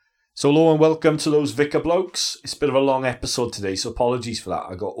So hello and welcome to those Vicar Blokes. It's a bit of a long episode today, so apologies for that.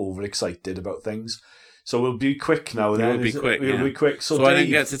 I got overexcited about things. So we'll be quick now. We'll be quick. We'll be quick. So Dave, I didn't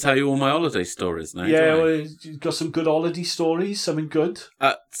get to tell you all my holiday stories now. Yeah, well, you've got some good holiday stories, something good?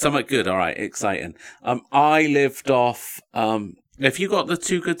 Something good, all right, exciting. I lived off... have you got the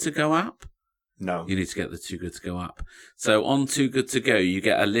Too Good To Go app? No. You need to get the Too Good To Go app. So on Too Good To Go, you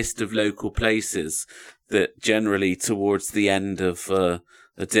get a list of local places that generally towards the end of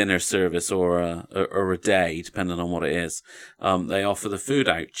a dinner service or a day, depending on what it is, they offer the food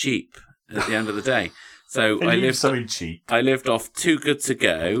out cheap at the end of the day. So I lived off Too Good To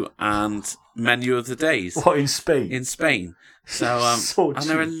Go and Menu of the Days. What, in Spain? In Spain. So, so and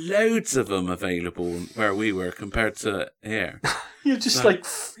there are loads of them available where we were compared to here. You're just like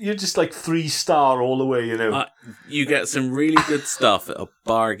 3-star all the way, you know. You get some really good stuff at a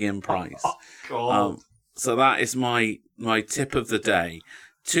bargain price. Oh, God. So that is my tip of the day.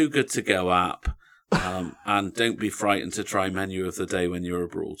 Too Good To Go app. And don't be frightened to try Menu of the Day when you're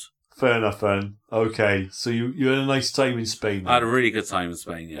abroad. Fair enough, then. Okay, so you had a nice time in Spain. I had a really good time in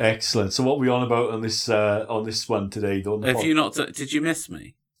Spain, yeah. Excellent. So what are we on about on this one today? Did you miss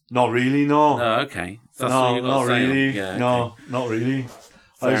me? Not really, no. Oh, okay. That's not really. Yeah, no, okay. Not really.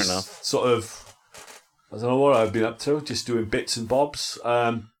 Fair enough. Sort of, I don't know what I've been up to, just doing bits and bobs.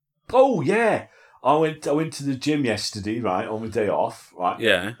 Oh, yeah. I went to the gym yesterday, right, on my day off, right?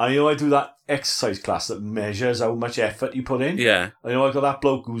 Yeah. And I do that exercise class that measures how much effort you put in. Yeah. I got that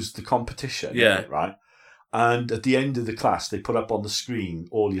bloke who's the competition. Yeah. Right? And at the end of the class, they put up on the screen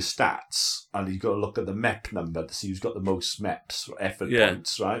all your stats, and you've got to look at the MEP number to see who's got the most MEPs, or effort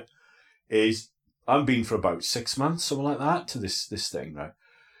points, right? I've been for about 6 months, something like that, to this thing, right?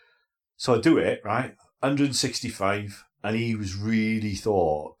 So I do it, right? 165. And he was really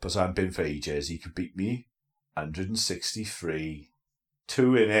thought, because I've been for ages, he could beat me. 163.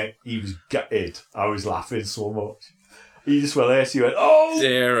 2 in it. He was gutted. I was laughing so much. He just went there, so he went, oh!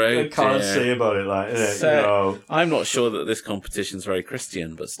 Dear, I can't say about it, like, innit? So, you know. I'm not sure that this competition's very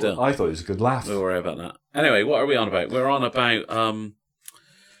Christian, but still. Well, I thought it was a good laugh. We'll worry about that. Anyway, what are we on about? We're on about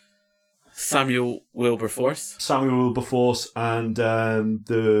Samuel Wilberforce. Samuel Wilberforce and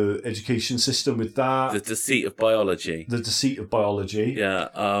the education system with that. The deceit of biology. The deceit of biology.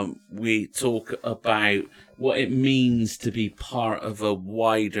 Yeah. We talk about what it means to be part of a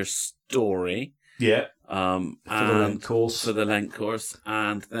wider story. Yeah. For the Lent course. For the Lent course.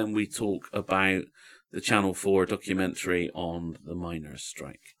 And then we talk about the Channel 4 documentary on the miners'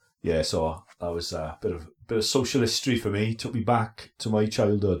 strike. Yeah, so that was a bit of social history for me. Took me back to my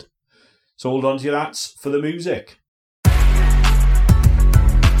childhood. So hold on to your hats for the music.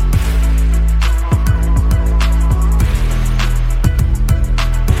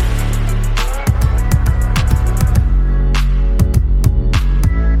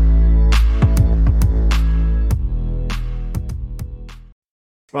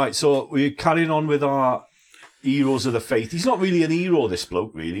 Right, so we're carrying on with our heroes of the faith. He's not really an hero, this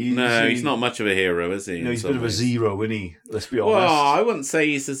bloke, really. No, he's not much of a hero, is he? No, he's a bit of a zero, isn't he? Let's be honest. Well, I wouldn't say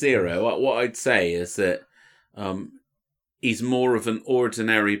he's a zero. What I'd say is that he's more of an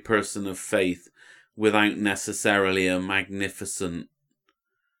ordinary person of faith without necessarily a magnificent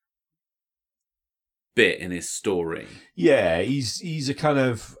bit in his story. Yeah, he's a kind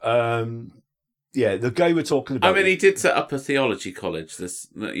of... the guy we're talking about... I mean, he did set up a theology college,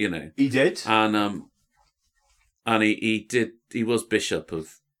 you know. He did? And he was bishop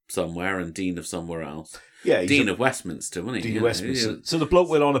of somewhere and dean of somewhere else. Yeah, Dean of Westminster, wasn't he? Dean of Westminster. So the bloke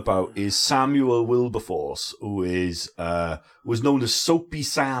we're on about is Samuel Wilberforce, who was known as Soapy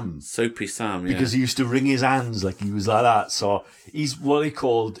Sam. Soapy Sam, yeah. Because he used to wring his hands like he was like that. So he's what he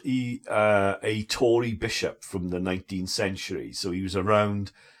called a Tory bishop from the 19th century. So he was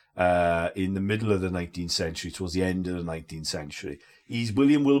around in the middle of the 19th century, towards the end of the 19th century. He's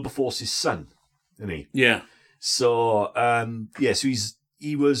William Wilberforce's son, isn't he? Yeah. So, so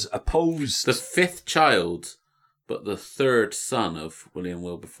he was opposed... The fifth child, but the third son of William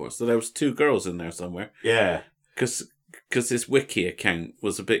Wilberforce. So there was 2 girls in there somewhere. Yeah. Because his wiki account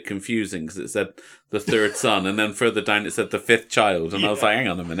was a bit confusing because it said the third son and then further down it said the 5th child. And I was like, hang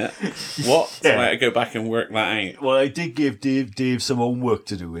on a minute. What? Yeah. So I had to go back and work that out. Well, I did give Dave some homework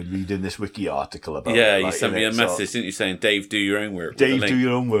to do in reading this wiki article about it. Yeah, you sent me a message, didn't you, saying, Dave, do your own work. Dave, do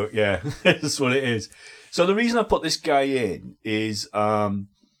your own work, yeah. That's what it is. So the reason I put this guy in is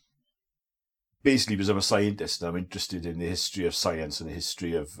basically because I'm a scientist and I'm interested in the history of science and the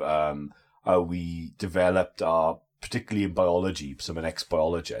history of how we developed particularly in biology, because I'm an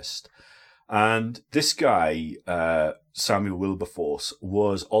ex-biologist. And this guy, Samuel Wilberforce,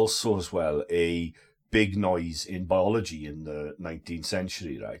 was also as well a big noise in biology in the 19th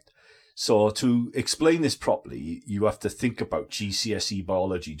century, right? So to explain this properly, you have to think about GCSE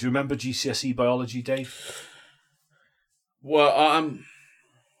biology. Do you remember GCSE biology, Dave? Well,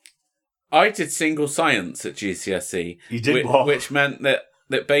 I did single science at GCSE. You did what? Which meant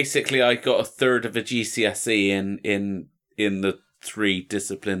that basically I got a third of a GCSE in the 3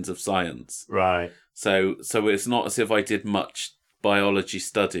 disciplines of science. Right. So it's not as if I did much biology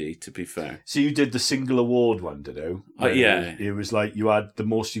study, to be fair. So you did the single award one, did you? Yeah. It was like you had the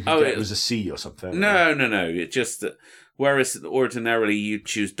most you could get was a C or something. No. It just that whereas ordinarily you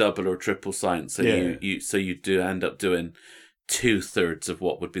choose double or triple science, so you do end up doing 2/3 of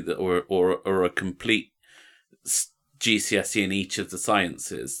what would be or a complete GCSE in each of the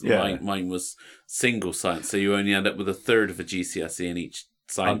sciences. Yeah. Mine was single science, so you only end up with a third of a GCSE in each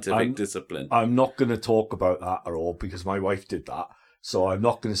scientific discipline. I'm not going to talk about that at all because my wife did that, so I'm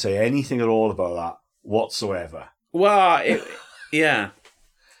not going to say anything at all about that whatsoever. Well, yeah.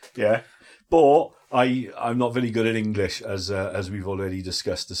 Yeah, but I'm not very good at English as we've already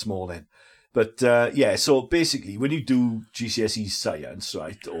discussed this morning. But so basically, when you do GCSE science,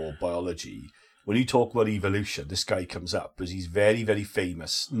 right, or biology, when you talk about evolution, this guy comes up because he's very, very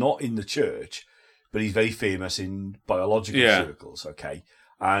famous, not in the church, but he's very famous in biological circles, okay?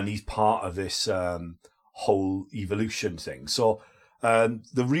 And he's part of this whole evolution thing. So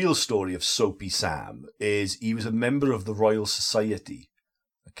the real story of Soapy Sam is he was a member of the Royal Society,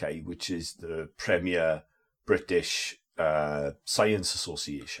 okay, which is the premier British science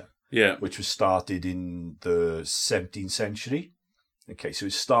association. Yeah. Which was started in the 17th century. Okay, so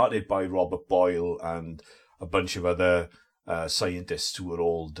it started by Robert Boyle and a bunch of other scientists who were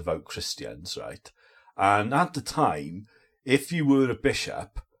all devout Christians, right? And at the time, if you were a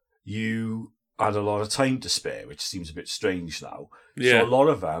bishop, you had a lot of time to spare, which seems a bit strange now. Yeah. So a lot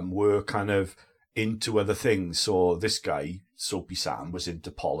of them were kind of into other things. So this guy, Soapy Sam, was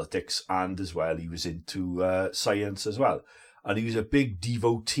into politics and as well he was into science as well. And he was a big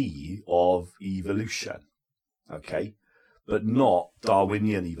devotee of evolution, okay? But not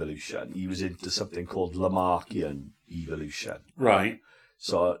Darwinian evolution. He was into something called Lamarckian evolution. Right.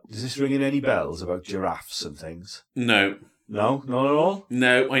 So, is this ringing any bells about giraffes and things? No. No? Not at all?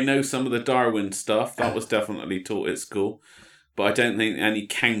 No, I know some of the Darwin stuff. That was definitely taught at school. But I don't think any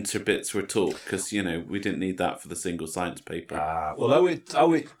counter bits were taught because, we didn't need that for the single science paper. Well,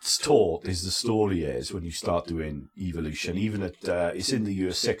 how it's taught is the story is when you start doing evolution, even at, it's in the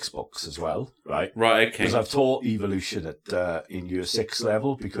Year 6 books as well, right? Right, okay. Because I've taught evolution in Year 6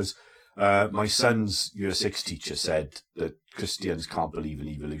 level because my son's Year 6 teacher said that Christians can't believe in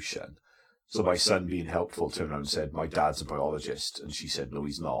evolution. So my son, being helpful, turned around and said, my dad's a biologist. And she said, no,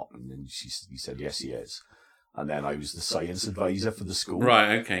 he's not. And then he said, yes, he is. And then I was the science advisor for the school.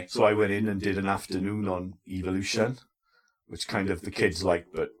 Right, okay. So I went in and did an afternoon on evolution, which kind of the kids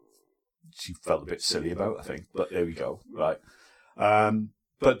liked, but she felt a bit silly about, I think. But there we go, right?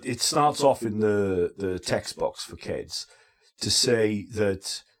 But it starts off in the textbooks for kids to say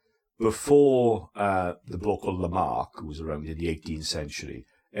that before the bloke called Lamarck, who was around in the 18th century,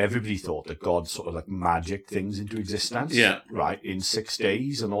 everybody thought that God sort of like magicked things into existence. Yeah. Right, in 6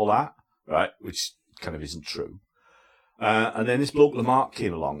 days and all that, right? Which kind of isn't true. And then this bloke Lamarck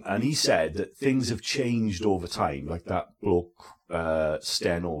came along and he said that things have changed over time, like that bloke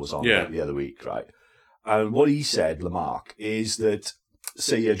Steno was on the other week, right? And what he said, Lamarck, is that,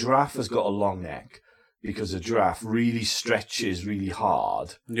 say, a giraffe has got a long neck because a giraffe really stretches really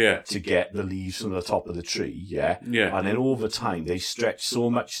hard to get the leaves from the top of the tree, and then over time they stretch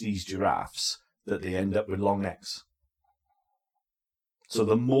so much, these giraffes, that they end up with long necks. So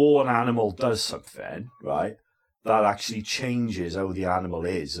the more an animal does something, right, that actually changes how the animal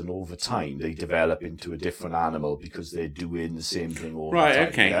is, and over time they develop into a different animal because they're doing the same thing all the time. Right,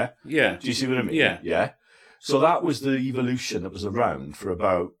 okay. Yeah. Do you see what I mean? Yeah. Yeah. So that was the evolution that was around for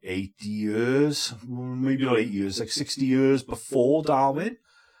about 80 years, maybe not 8 years, like 60 years before Darwin.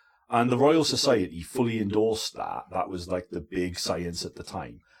 And the Royal Society fully endorsed that. That was like the big science at the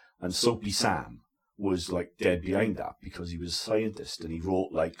time. And Soapy Sam was like dead behind that because he was a scientist and he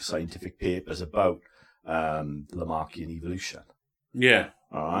wrote like scientific papers about Lamarckian evolution. Yeah.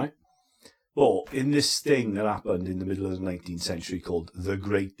 All right. Well, in this thing that happened in the middle of the 19th century called the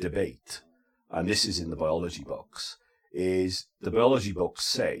Great Debate, and this is in the biology books, is the biology books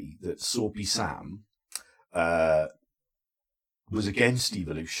say that Soapy Sam was against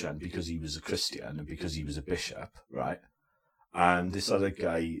evolution because he was a Christian and because he was a bishop, right? And this other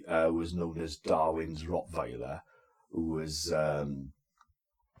guy was known as Darwin's Rottweiler, who was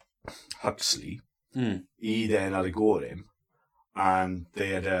Huxley. He then had a go at him, and they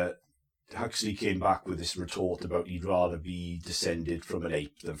had Huxley came back with this retort about he'd rather be descended from an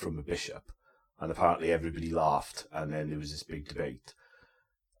ape than from a bishop. And apparently everybody laughed, and then there was this big debate.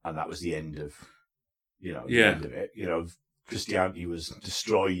 And that was the end of, the end of it. Christianity was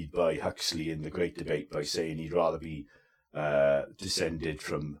destroyed by Huxley in the Great Debate by saying he'd rather be descended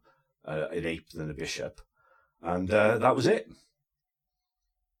from an ape than a bishop. And that was it.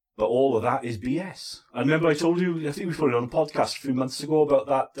 But all of that is BS. I remember I told you, I think we put it on a podcast a few months ago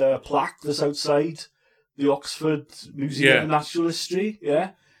about that plaque that's outside the Oxford Museum of Natural History.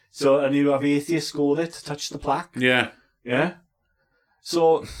 Yeah. So, and you have atheists go there to touch the plaque. Yeah. Yeah.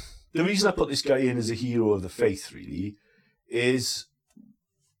 So, the reason I put this guy in as a hero of the faith, really, is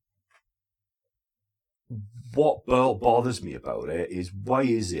what bothers me about it is why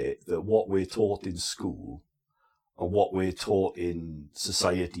is it that what we're taught in school and what we're taught in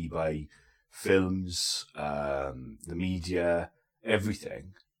society by films, the media,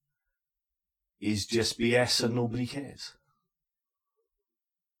 everything, is just BS and nobody cares.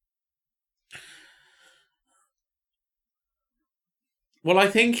 Well, I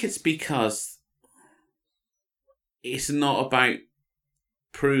think it's because it's not about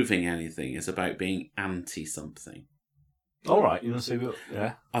proving anything. It's about being anti-something. All right, you want to say,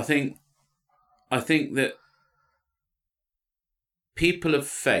 yeah. I think that people of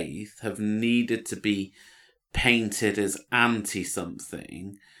faith have needed to be painted as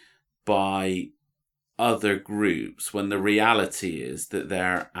anti-something by other groups when the reality is that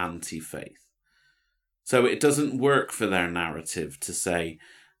they're anti-faith. So it doesn't work for their narrative to say,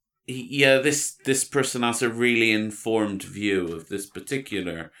 yeah, this person has a really informed view of this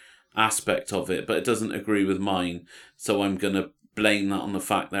particular aspect of it, but it doesn't agree with mine, so I'm going to blame that on the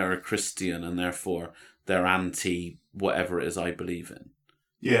fact they're a Christian and therefore they're anti whatever it is I believe in.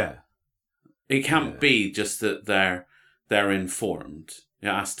 Yeah. It can't be just that they're informed.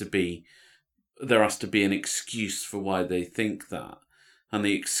 There has to be an excuse for why they think that. And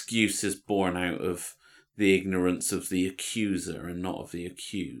the excuse is born out of the ignorance of the accuser and not of the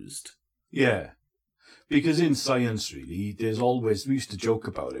accused. Yeah. Because in science, really, we used to joke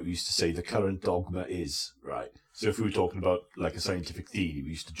about it. We used to say the current dogma is, right? So if we were talking about like a scientific theory, we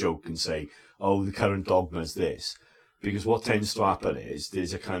used to joke and say, oh, the current dogma is this. Because what tends to happen is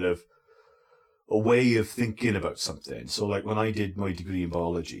there's a kind of a way of thinking about something. So like when I did my degree in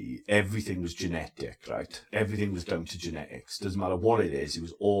biology, everything was genetic, right? Everything was down to genetics. Doesn't matter what it is, it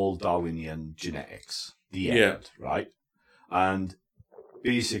was all Darwinian genetics. The end, right? And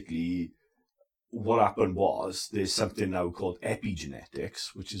basically what happened was there's something now called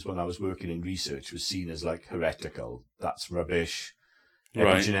epigenetics, which is when I was working in research, was seen as like heretical. That's rubbish.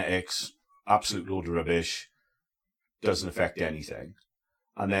 Right. Epigenetics, absolute load of rubbish, doesn't affect anything.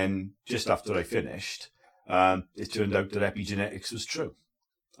 And then just after I finished, it turned out that epigenetics was true.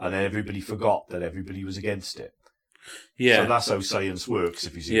 And then everybody forgot that everybody was against it. Yeah. So that's how science works,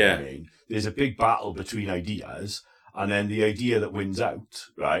 if you see what I mean. There's a big battle between ideas, and then the idea that wins out,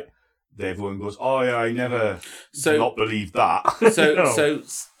 right? Everyone goes, oh yeah, I never not believe that. So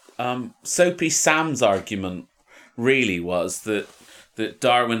Soapy Sam's argument really was that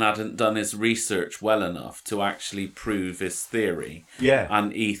Darwin hadn't done his research well enough to actually prove his theory. Yeah.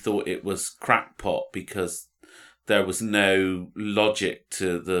 And he thought it was crackpot because there was no logic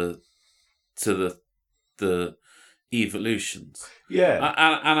to the evolutions. Yeah.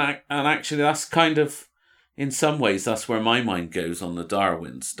 And actually that's kind of, in some ways, that's where my mind goes on the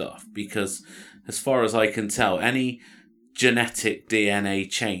Darwin stuff, because as far as I can tell, any genetic DNA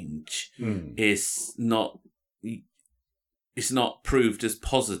change is not proved as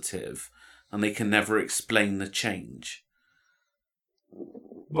positive, and they can never explain the change.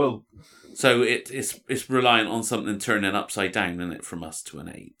 Well, so it's reliant on something turning upside down, isn't it, from us to an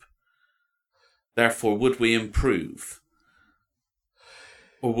ape? Therefore, would we improve,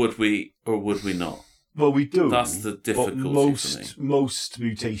 or would we not? Well, we do. That's the difficulty for me. Most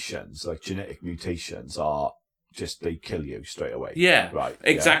mutations, like genetic mutations, are just they kill you straight away. Yeah, right.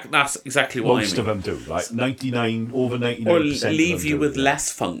 Exactly. Yeah. That's exactly what most I mean. of them do. Like 99%, or leave you with less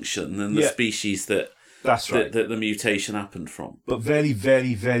function than the species that. That's right. That the mutation happened from. But very,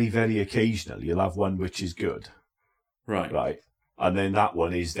 very, very, very occasionally, you'll have one which is good. Right. Right. And then that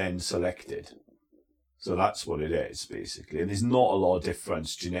one is then selected. So that's what it is, basically. And there's not a lot of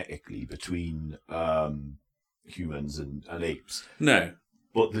difference genetically between humans and apes. No.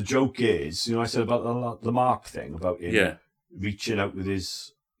 But the joke is, I said about the Lamarck thing, about him reaching out with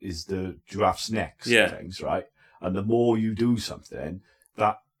the giraffe's necks and things, right? And the more you do something,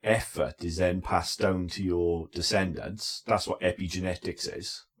 that effort is then passed down to your descendants. That's what epigenetics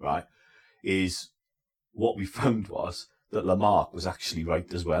is, right? Is what we found was that Lamarck was actually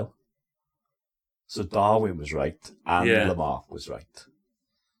right as well. So Darwin was right and Yeah. Lamarck was right.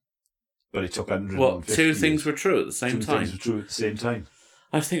 But it took 150 Well, two years. things were true at the same Two time. things were true at the same time.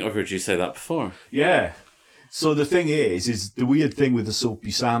 I think I've heard you say that before. Yeah. So the thing is the weird thing with the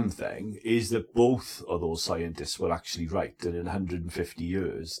Soapy Sam thing is that both of those scientists were actually right, and in 150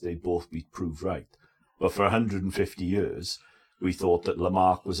 years they'd both be proved right. But for 150 years, we thought that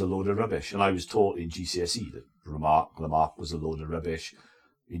Lamarck was a load of rubbish, and I was taught in GCSE that Lamarck was a load of rubbish.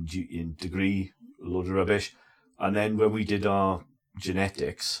 In degree, a load of rubbish, and then when we did our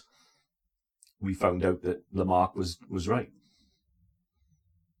genetics, we found out that Lamarck was right.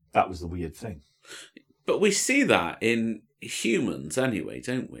 That was the weird thing. But we see that in humans anyway,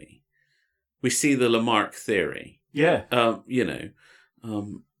 don't we? We see the Lamarck theory. Yeah.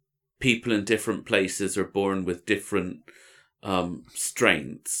 People in different places are born with different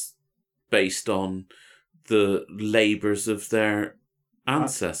strengths based on the labours of their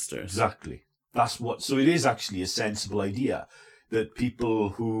ancestors. Exactly. So it is actually a sensible idea that people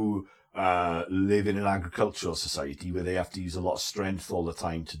who live in an agricultural society where they have to use a lot of strength all the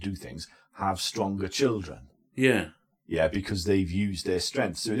time to do things have stronger children. Yeah. Yeah, because they've used their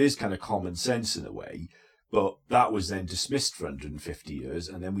strength. So it is kind of common sense in a way, but that was then dismissed for 150 years,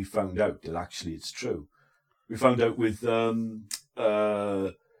 and then we found out that actually it's true. We found out with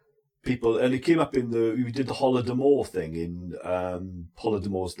people, and it came up we did the Holodomor thing in,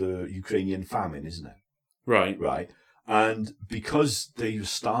 Holodomor's the Ukrainian famine, isn't it? Right. Right. And because they were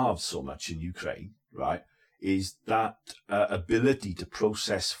starved so much in Ukraine, right, is that ability to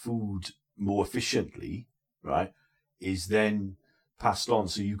process food more efficiently, right, is then passed on.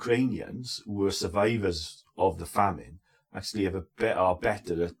 So Ukrainians who were survivors of the famine actually are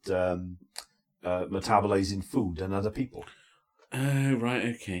better at metabolizing food than other people. Oh, right,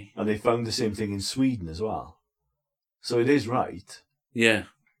 okay. And they found the same thing in Sweden as well. So it is right. Yeah.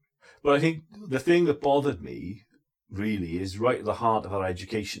 But I think the thing that bothered me really is right at the heart of our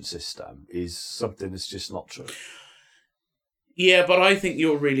education system is something that's just not true. Yeah, but I think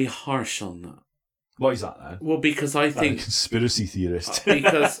you're really harsh on that. Why is that then? Well, because I think... I'm a conspiracy theorist.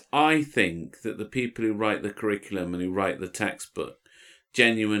 Because I think that the people who write the curriculum and who write the textbook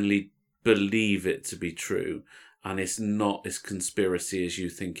genuinely believe it to be true, and it's not as conspiracy as you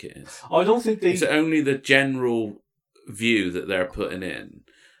think it is. I don't think they... It's only the general view that they're putting in.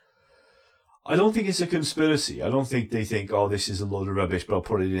 I don't think it's a conspiracy. I don't think they think, oh, this is a load of rubbish, but I'll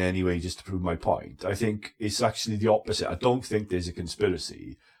put it in anyway just to prove my point. I think it's actually the opposite. I don't think there's a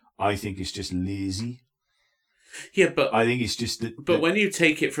conspiracy. I think it's just lazy. Yeah, but... I think it's just... But when you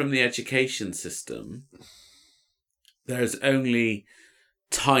take it from the education system, there's only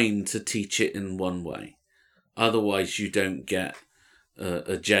time to teach it in one way. Otherwise, you don't get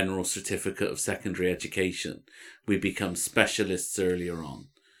a general certificate of secondary education. We become specialists earlier on.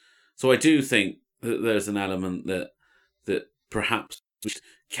 So I do think that there's an element that perhaps we should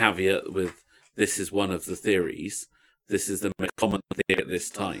caveat with this is one of the theories. This is the most common theory at this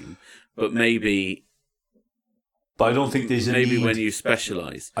time. But maybe... But I don't think there's a need... Maybe when you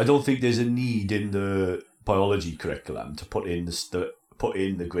specialise. I don't think there's a need in the biology curriculum to put in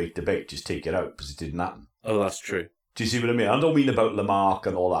the Great Debate. Just take it out because it didn't happen. Oh, that's true. Do you see what I mean? I don't mean about Lamarck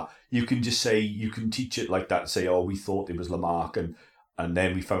and all that. You can just say, you can teach it like that, say, oh, we thought it was Lamarck and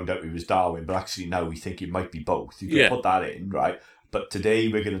then we found out it was Darwin, but actually now we think it might be both. You can put that in, right? But today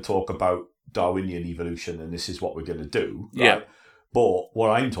we're going to talk about Darwinian evolution and this is what we're going to do. Right? Yeah. But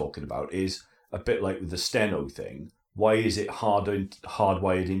what I'm talking about is a bit like with the steno thing. Why is it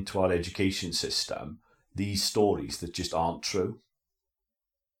hardwired into our education system, these stories that just aren't true?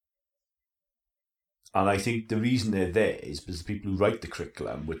 And I think the reason they're there is because the people who write the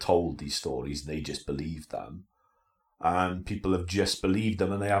curriculum were told these stories and they just believed them. And people have just believed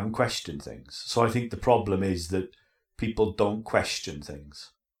them and they haven't questioned things. So I think the problem is that people don't question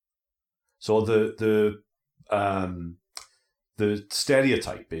things. So the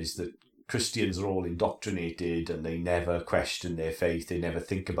stereotype is that Christians are all indoctrinated and they never question their faith, they never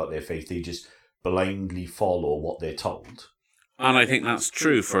think about their faith, they just blindly follow what they're told. And I think that's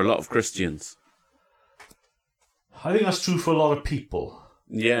true for a lot of Christians. I think that's true for a lot of people.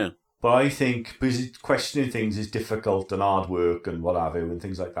 Yeah. But I think because questioning things is difficult and hard work and what have you and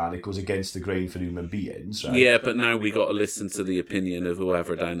things like that, and it goes against the grain for human beings, right? Yeah, but now we got to listen to the opinion of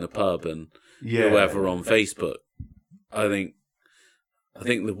whoever down the pub and whoever on Facebook. I think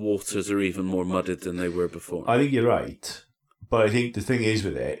the waters are even more muddied than they were before. I think you're right. But I think the thing is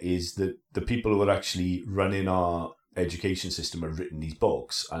with it is that the people who are actually running our education system have written these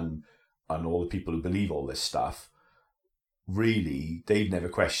books and all the people who believe all this stuff, really, they've never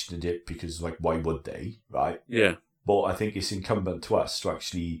questioned it because, like, why would they, right? Yeah. But I think it's incumbent to us to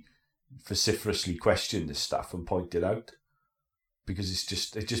actually vociferously question this stuff and point it out, because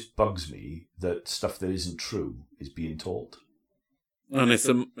it just bugs me that stuff that isn't true is being told. And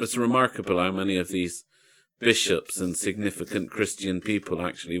it's remarkable how many of these bishops and significant Christian people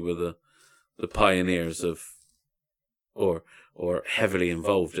actually were the pioneers of, or heavily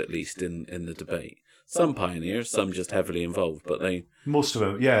involved at least in the debate. Some pioneers, some just heavily involved, but most of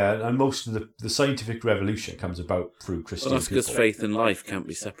them, yeah, and most of the scientific revolution comes about through Christian. Well, that's people. because faith and life can't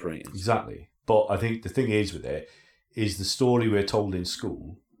be separated. Exactly, but I think the thing is with it is the story we're told in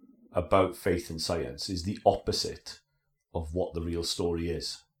school about faith and science is the opposite of what the real story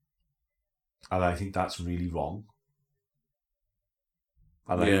is, and I think that's really wrong.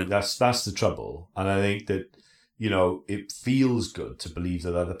 And I think that's the trouble, and I think that. It feels good to believe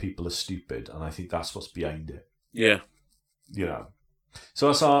that other people are stupid, and I think that's what's behind it. Yeah. So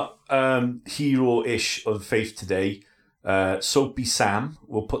that's our hero-ish of faith today. Soapy Sam.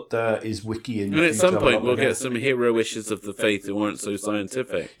 We'll put his wiki in. And at some point, we'll get some hero-ishes of the faith who weren't so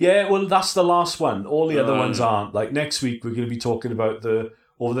scientific. Yeah, well, that's the last one. All the other ones aren't. Like next week, we're going to be talking about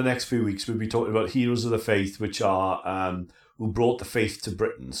over the next few weeks, we'll be talking about heroes of the faith, which are who brought the faith to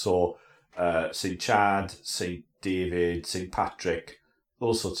Britain. So St. Chad, St. David, St. Patrick,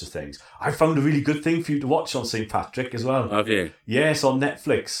 those sorts of things. I found a really good thing for you to watch on St. Patrick as well. Have you? Yes, on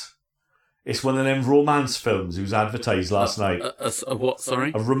Netflix. It's one of them romance films it was advertised last night. A what,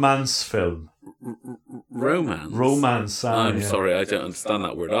 sorry? A romance film. Romance? Romance. I'm sorry, I don't understand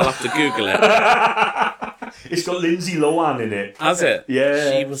that word. I'll have to Google it. It's got Lindsay Lohan in it. Has it?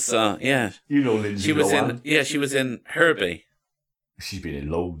 Yeah. She was, yeah. You know Lindsay Lohan. She was in Herbie. She's been in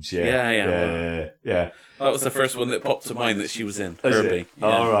loads, yeah. Yeah. That was the first one that popped to mind that she was in. Herbie. Yeah.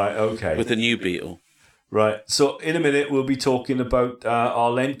 All right, okay. With the new Beetle. Right. So in a minute we'll be talking about our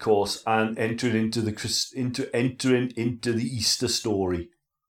Lent course and entering into the Easter story.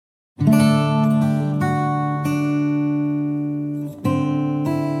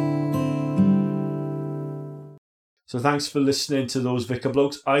 So thanks for listening to those Vicar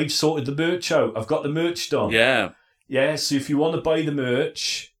Blokes. I've sorted the merch out. I've got the merch done. Yeah. Yeah, so if you want to buy the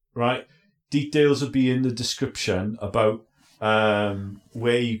merch, right, details will be in the description about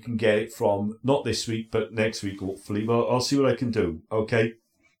where you can get it from. Not this week, but next week, hopefully. But I'll see what I can do, okay?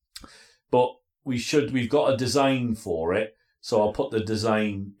 But we've got a design for it, so I'll put the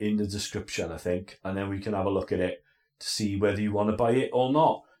design in the description, I think, and then we can have a look at it to see whether you want to buy it or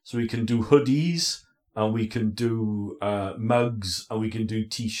not. So we can do hoodies, and we can do mugs, and we can do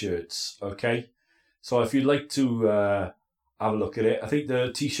T-shirts, okay? So if you'd like to have a look at it, I think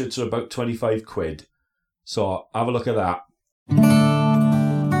the T-shirts are about 25 quid. So have a look at that.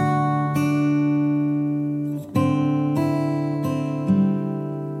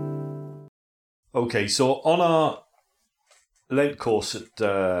 Okay, so on our Lent course at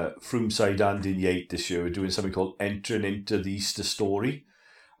Froomside and in Yate this year, we're doing something called Entering into the Easter Story.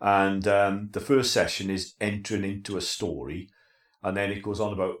 And the first session is Entering into a Story. And then it goes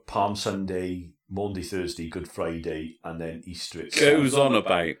on about Palm Sunday, Monday, Thursday, Good Friday, and then Easter itself. Goes on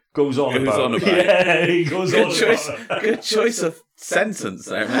about. Yeah, it goes good on choice, about. Good choice of sentence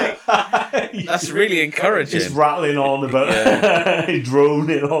there, mate. That's really encouraging. Just rattling on about,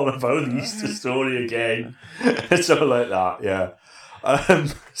 droning on about the Easter story again. Something like that, yeah.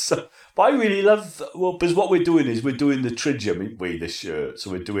 But I really love, because what we're doing is we're doing the Triduum, aren't we, this year? So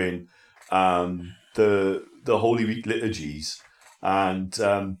we're doing the Holy Week liturgies. And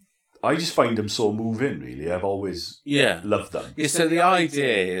I just find them so moving, really. I've always loved them. Yeah, so the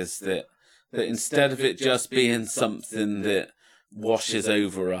idea is that instead of it just being something that washes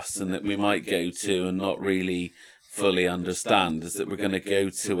over us and that we might go to and not really fully understand, is that we're going to go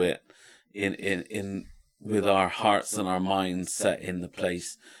to it in with our hearts and our minds set in the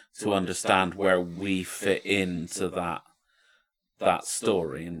place to understand where we fit into that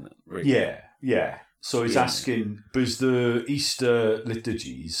story. And really, yeah. So it's asking, because the Easter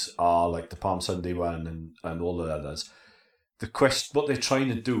liturgies are like the Palm Sunday one and all the others. The question, what they're trying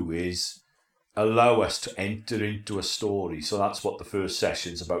to do is allow us to enter into a story. So that's what the first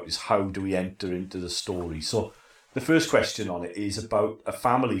session's about, is how do we enter into the story? So the first question on it is about a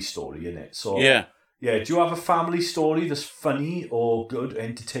family story, isn't it? So yeah. Do you have a family story that's funny or good,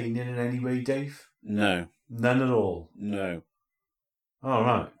 entertaining in any way, Dave? No. None at all? No. All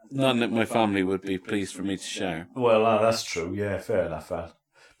right. None that my family would be pleased for me to share. Well, that's true. Yeah, fair enough.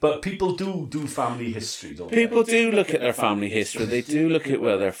 But people do family history, don't they? People do look at their family history. They do look at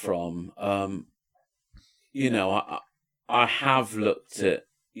where they're from. I have looked at,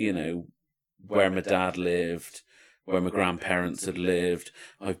 where my dad lived, where my grandparents had lived.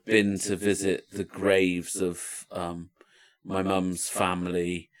 I've been to visit the graves of my mum's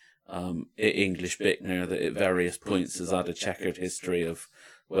family. English Bicknor that at various points has had a checkered history of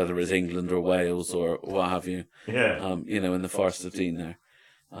whether it's England or Wales or what have you. Yeah. In the Forest of Dean there.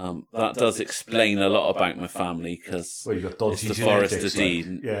 That does explain a lot about my family because Well, you got dodgy it's the Forest of genetics,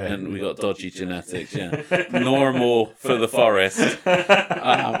 Dean, like, yeah. and we got dodgy genetics. Yeah, normal for the forest.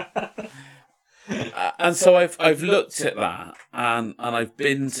 And so I've looked at that, and I've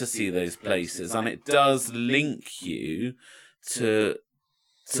been to see those places, and it does link you to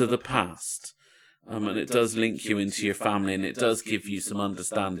the past, and it does link you into your family, and it does give you some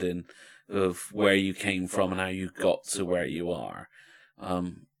understanding of where you came from and how you got to where you are.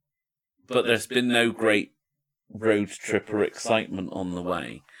 But there's been no great road trip or excitement on the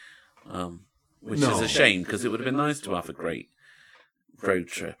way, which is a shame because it would have been nice to have a great road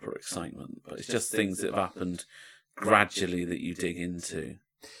trip or excitement. But it's just things that have happened gradually that you dig into.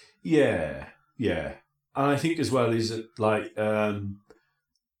 Yeah. And I think as well is that, like, I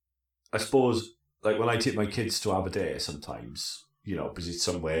suppose, like when I take my kids to Aberdare sometimes, because it's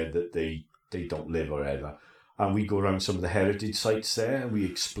somewhere that they don't live or whatever, and we go around some of the heritage sites there and we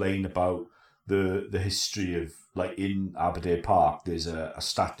explain about the history of, like, in Aberdare Park, there's a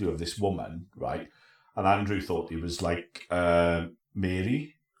statue of this woman, right? And Andrew thought it was like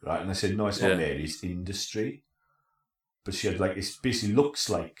Mary, right? And I said, no, it's not Mary, it's Industry. But she had, like, it basically looks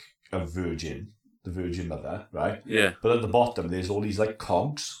like a virgin, the Virgin Mother, right? Yeah. But at the bottom, there's all these, like,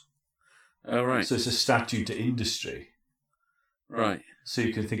 cogs. Oh, right. So it's a statue to Industry. Right. So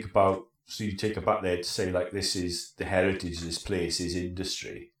you can think about, so you take it back there to say, like, this is the heritage of this place is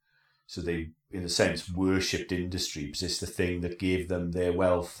Industry. So they, in a sense, worshipped Industry because it's the thing that gave them their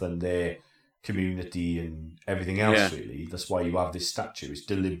wealth and their community and everything else, really. That's why you have this statue. It's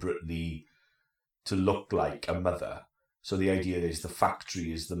deliberately to look like a mother. So the idea is the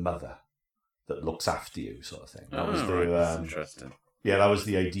factory is the mother that looks after you, sort of thing. That was right. That's interesting. Yeah, that was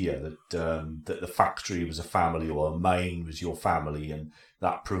the idea, that the factory was a family, or a mine was your family, and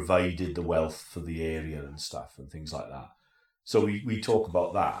that provided the wealth for the area and stuff and things like that. So we talk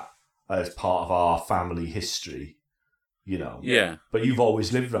about that as part of our family history, Yeah. But you've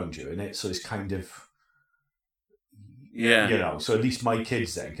always lived around you, innit? So it's kind of, yeah. So at least my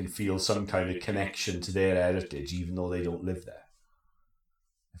kids then can feel some kind of connection to their heritage, even though they don't live there.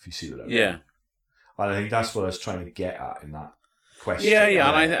 If you see what I mean. Yeah. And I think that's what I was trying to get at in that question. Yeah.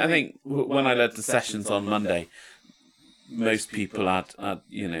 And I think when I led the sessions on Monday, most people had an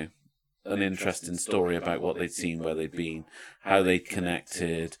interesting story about what they'd seen, where they'd been, how they'd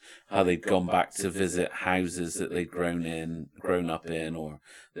connected, how they'd gone back to visit houses that they'd grown up in, or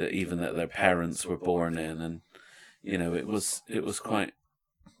even that their parents were born in, and it was quite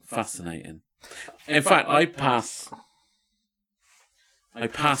fascinating. In fact, I pass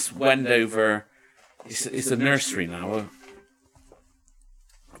Wendover. It's a nursery now,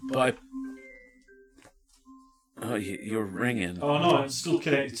 but you're ringing. Oh no, I'm still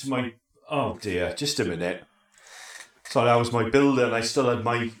connected to my. Oh dear, just a minute. Sorry, that was my builder, and I still had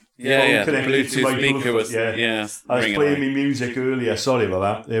my phone connected Bluetooth to my speaker was I was playing my music earlier. Sorry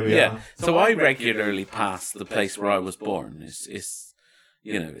about that. There we are. So I regularly pass the place where I was born. It's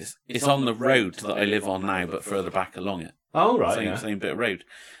on the road that I live on now, but further back along it. Oh right, same bit of road.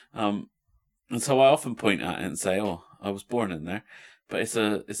 And so I often point at it and say, "Oh, I was born in there," but it's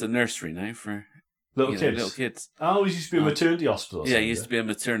a nursery now for little kids. Oh, it used to be a maternity hospital. Yeah, it used to be a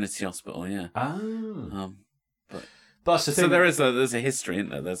maternity hospital. Yeah. But that's the thing. So there's a history, isn't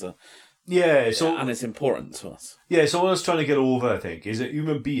there? There's a and it's important to us. Yeah. So what I was trying to get over, I think, is that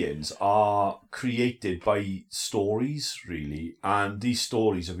human beings are created by stories, really, and these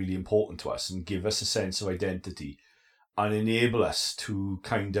stories are really important to us and give us a sense of identity and enable us to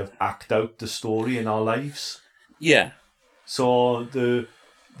kind of act out the story in our lives. Yeah. So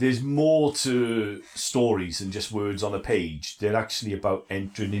there's more to stories than just words on a page. They're actually about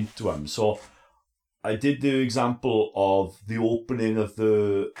entering into them. So I did the example of the opening of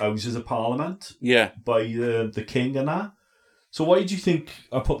the Houses of Parliament by the King and that. So why do you think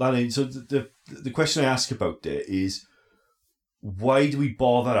I put that in? So the question I ask about it is, why do we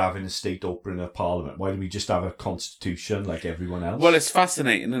bother having a state opening of Parliament? Why do we just have a constitution like everyone else? Well, it's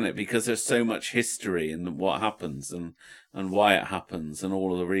fascinating, isn't it? Because there's so much history in what happens and why it happens and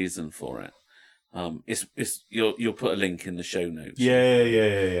all of the reason for it. You'll put a link in the show notes.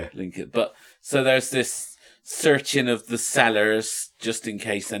 Yeah. Link it. But so there's this searching of the cellars just in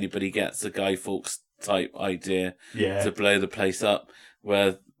case anybody gets a Guy Fawkes type idea to blow the place up,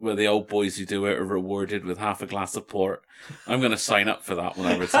 where the old boys who do it are rewarded with half a glass of port. I'm going to sign up for that when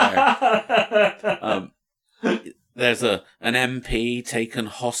I retire. There's an MP taken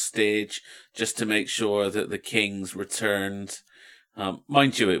hostage just to make sure that the king's returned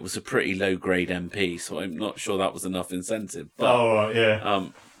Mind you, it was a pretty low-grade MP, so I'm not sure that was enough incentive. But, right, yeah.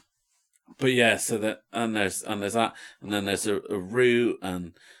 But yeah, so that and there's that, and then there's a route,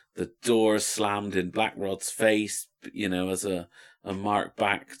 and the door slammed in Blackrod's face, as a mark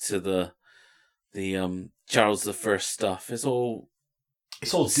back to the Charles I stuff. It's all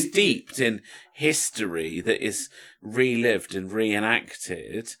steeped in history that is relived and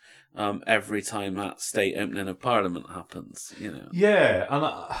reenacted every time that state opening of Parliament happens. Yeah,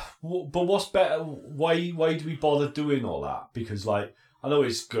 but what's better? Why do we bother doing all that? Because I know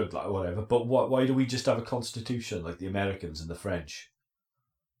it's good, whatever, but why do we just have a constitution like the Americans and the French?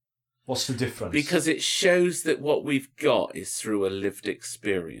 What's the difference? Because it shows that what we've got is through a lived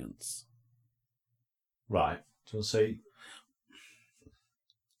experience. Right. Do you want to say?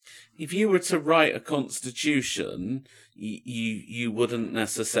 If you were to write a constitution, you wouldn't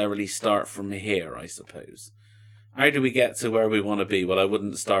necessarily start from here, I suppose. How do we get to where we want to be? Well, I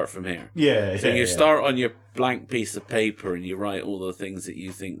wouldn't start from here. Yeah. So you start on your blank piece of paper and you write all the things that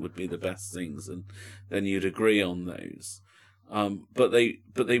you think would be the best things, and then you'd agree on those. But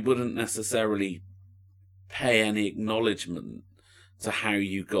they wouldn't necessarily pay any acknowledgement to how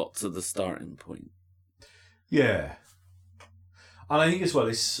you got to the starting point. Yeah. And I think as well,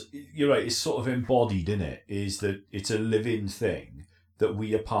 you're right, it's sort of embodied in it, is that it's a living thing that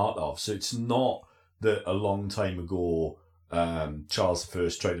we are part of. So it's not that a long time ago Charles I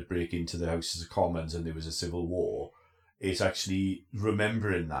tried to break into the Houses of Commons and there was a civil war. It's actually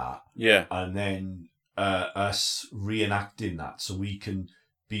remembering that. Yeah. And then us reenacting that so we can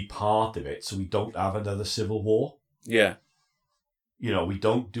be part of it, so we don't have another civil war. Yeah. We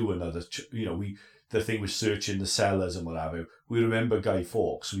don't do another, the thing with searching the cellars and what have you. We remember Guy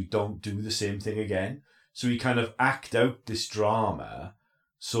Fawkes. We don't do the same thing again. So we kind of act out this drama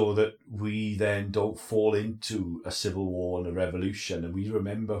so that we then don't fall into a civil war and a revolution, and we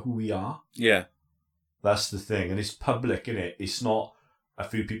remember who we are. Yeah. That's the thing. And it's public, isn't it? It's not a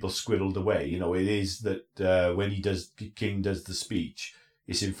few people squirreled away. It is that when King does the speech,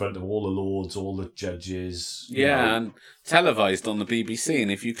 it's in front of all the lords, all the judges. Yeah, and televised on the BBC.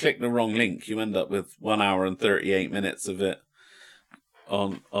 And if you click the wrong link, you end up with 1 hour and 38 minutes of it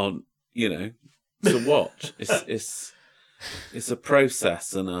on to watch. It's a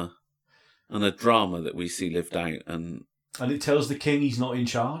process and a drama that we see lived out, and it tells the king he's not in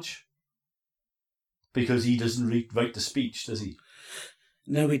charge because he doesn't write the speech, does he?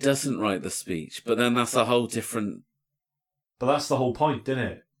 No, he doesn't write the speech. But then that's a whole different. But that's the whole point, isn't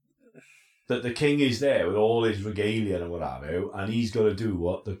it? That the king is there with all his regalia and what have you, and he's got to do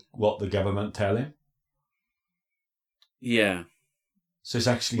what the government tell him. Yeah. So it's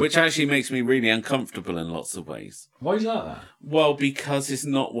actually... Which actually makes me really uncomfortable in lots of ways. Why is that then? Well, because it's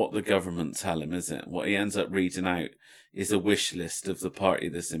not what the government tell him, is it? What he ends up reading out is a wish list of the party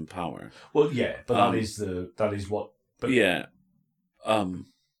that's in power. Well, yeah, but that is what... But... Yeah.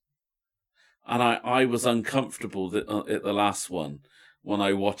 And I was uncomfortable at the last one when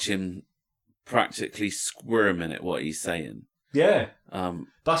I watch him practically squirming at what he's saying. Yeah.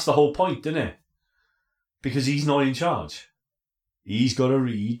 That's the whole point, isn't it? Because he's not in charge. He's got to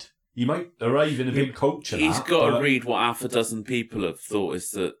read. He might arrive in a big coach. He's got to read what half a dozen people have thought is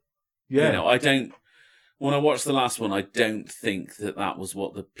that. Yeah. I don't. When I watched the last one, I don't think that was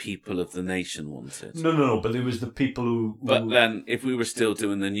what the people of the nation wanted. No. But it was the people who. But then, if we were still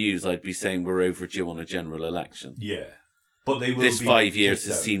doing the news, I'd be saying we're overdue on a general election. Yeah. But they will. This 5 years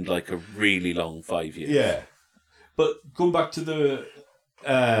has seemed like a really long 5 years. Yeah. But going back to the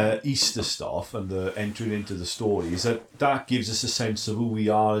Easter stuff and the entering into the stories, that gives us a sense of who we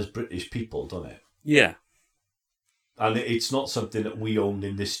are as British people, doesn't it? Yeah. And it's not something that we owned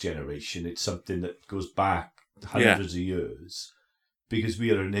in this generation. It's something that goes back hundreds of years, because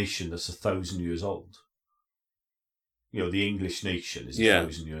we are a nation that's 1,000 years old. The English nation is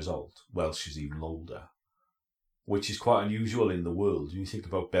 1,000 years old. Welsh is even older, which is quite unusual in the world. When you think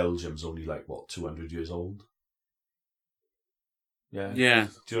about Belgium's only 200 years old. Yeah. Yeah.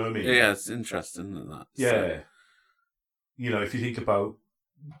 Do you know what I mean? Yeah, it's interesting, isn't that? Yeah. So. If you think about,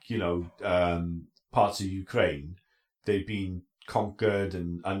 parts of Ukraine, they've been conquered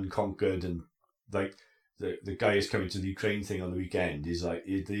and unconquered, and the guy who's coming to the Ukraine thing on the weekend is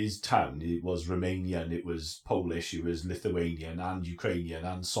his town, it was Romanian, it was Polish, it was Lithuanian and Ukrainian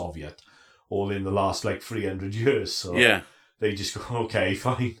and Soviet, all in the last 300 years. So yeah. They just go, okay,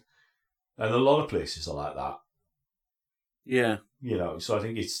 fine. And a lot of places are like that. Yeah. So I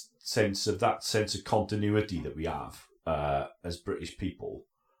think it's sense of continuity that we have as British people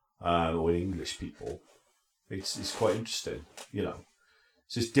or English people. It's quite interesting,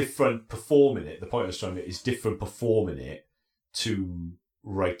 So it's different performing it. The point I was trying to make is different performing it to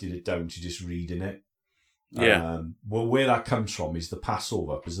writing it down to just reading it. Yeah. Well, where that comes from is the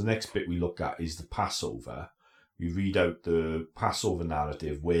Passover, because the next bit we look at is the Passover. We read out the Passover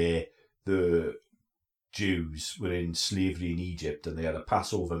narrative where the Jews were in slavery in Egypt and they had a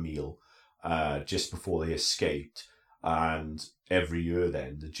Passover meal just before they escaped. And every year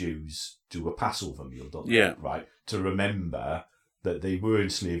then the Jews do a Passover meal, don't they? Yeah. Right? To remember that they were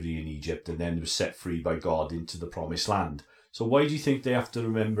in slavery in Egypt and then were set free by God into the promised land. So why do you think they have to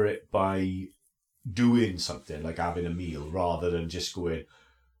remember it by doing something like having a meal rather than just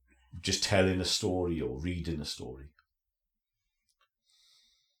telling a story or reading a story?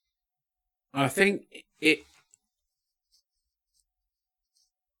 I think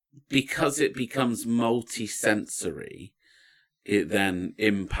because it becomes multi-sensory, it then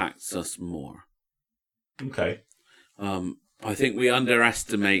impacts us more. Okay. I think we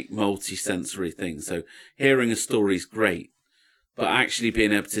underestimate multi-sensory things. So hearing a story is great, but actually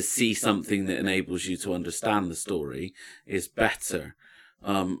being able to see something that enables you to understand the story is better.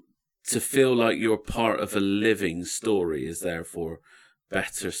 To feel like you're part of a living story is therefore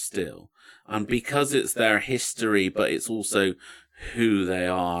better still. And because it's their history, but it's also who they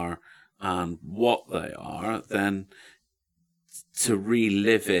are and what they are, then to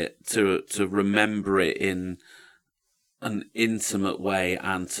relive it, to remember it in an intimate way,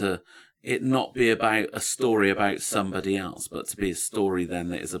 and to it not be about a story about somebody else, but to be a story then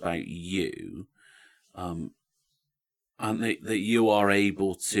that is about you, and that you are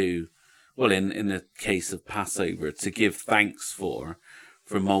able to, well, in the case of Passover, to give thanks for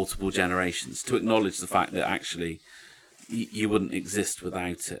multiple generations, to acknowledge the fact that actually you wouldn't exist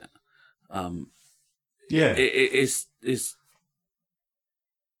without it. It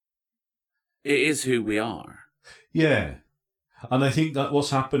is who we are. Yeah. And I think that what's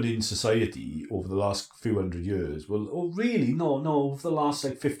happened in society over the last few hundred years, over the last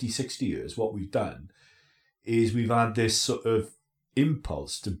 50, 60 years, what we've done is we've had this sort of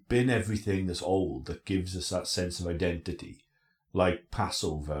impulse to bin everything that's old that gives us that sense of identity, like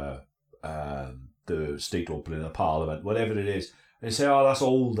Passover, the state opening of Parliament, whatever it is. They say, oh, that's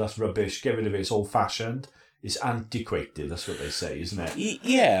old, that's rubbish, get rid of it, it's old-fashioned. It's antiquated, that's what they say, isn't it?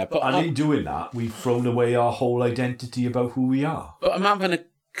 Yeah, but... And in doing that, we've thrown away our whole identity about who we are. But I'm having a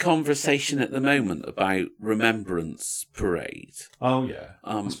conversation at the moment about Remembrance Parade. Oh, yeah.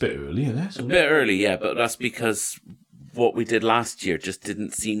 It's a bit early, isn't it? A bit early, yeah, but that's because what we did last year just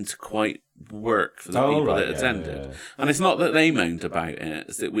didn't seem to quite work for the people that attended. Yeah. And it's not that they moaned about it,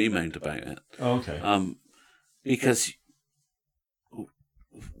 it's that we moaned about it. Oh, okay. Because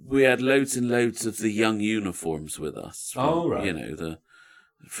we had loads and loads of the young uniforms with us. From, you know,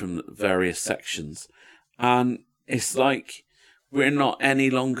 from the various sections. And it's like we're not any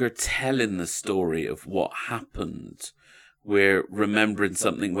longer telling the story of what happened. We're remembering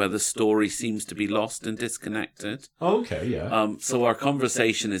something where the story seems to be lost and disconnected. Okay, yeah. So our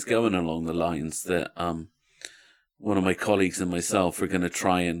conversation is going along the lines that one of my colleagues and myself are going to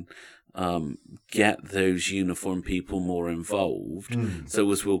try and get those uniform people more involved.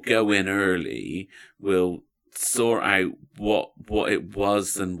 So as we'll go in early, we'll sort out what it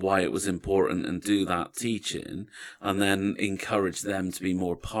was and why it was important and do that teaching, and then encourage them to be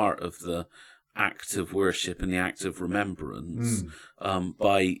more part of the act of worship and the act of remembrance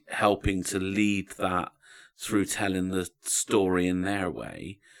by helping to lead that through telling the story in their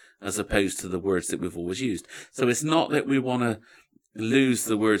way, as opposed to the words that we've always used. So it's not that we want to lose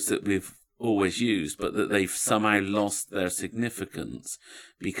the words that we've always used, but that they've somehow lost their significance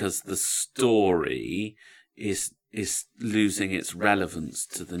because the story is losing its relevance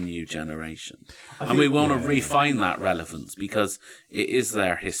to the new generation. And we want to refine that relevance because it is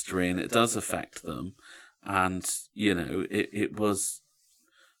their history and it does affect them. And, you know, it was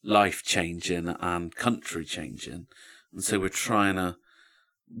life-changing and country-changing. And so we're trying to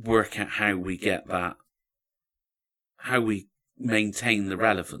work out how we get that, how we maintain the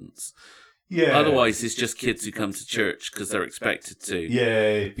relevance. Yeah. Otherwise, it's just kids who come to church because they're expected to.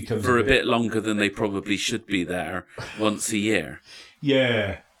 Yeah, it becomes for a bit longer than they probably should be there once a year.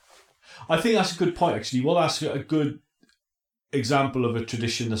 Yeah, I think that's a good point. Actually, well, that's a good example of a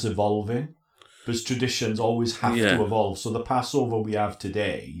tradition that's evolving, because traditions always have to evolve. So the Passover we have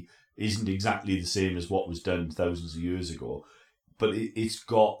today isn't exactly the same as what was done thousands of years ago, but it's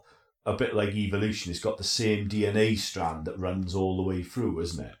got a bit like evolution. It's got the same DNA strand that runs all the way through,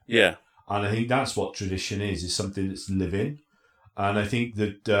 isn't it? Yeah. And I think that's what tradition is something that's living. And I think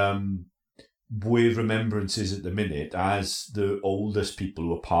that with remembrances at the minute, as the oldest people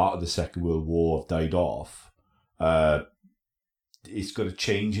who were part of the Second World War have died off, it's got to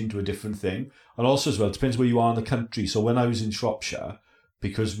change into a different thing. And also as well, it depends where you are in the country. So when I was in Shropshire,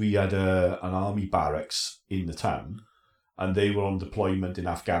 because we had an army barracks in the town, and they were on deployment in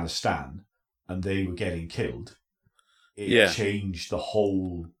Afghanistan, and they were getting killed, it changed the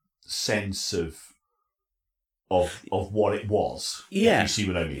whole sense of what it was. Yeah. If you see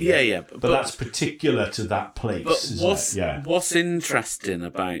what I mean? Yeah. But that's particular to that place. But what's interesting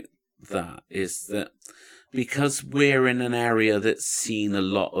about that is that because we're in an area that's seen a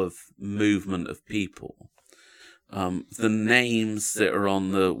lot of movement of people, the names that are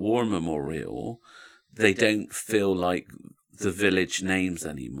on the war memorial, they don't feel like the village names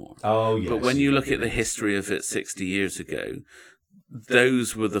anymore. Oh, yes. But when you look at the history of it 60 years ago,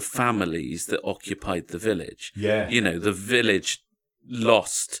 those were the families that occupied the village. Yeah. You know, the village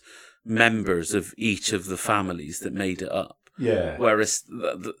lost members of each of the families that made it up. Yeah. Whereas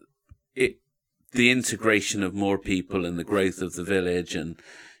the integration of more people and the growth of the village, and,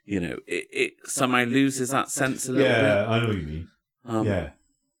 you know, it somehow loses that sense a little bit. Yeah, I know what you mean. Yeah.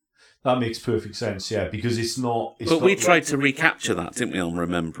 That makes perfect sense, yeah, because it's not... But we tried to recapture that, didn't we, on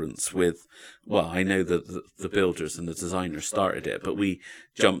Remembrance with... Well, I know that the builders and the designers started it, but we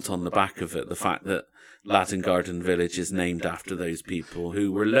jumped on the back of it, the fact that Latin Garden Village is named after those people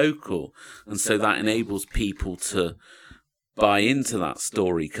who were local. And so that enables people to buy into that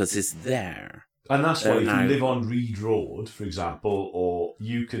story because it's there. And that's why if you live on Reed Road, for example, or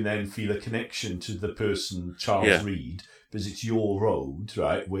you can then feel a connection to the person, Charles Reed, because it's your road,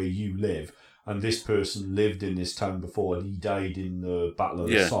 right, where you live, and this person lived in this town before and he died in the Battle of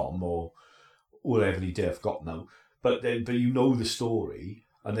the Somme or whatever he did, I've forgotten now. But you know the story,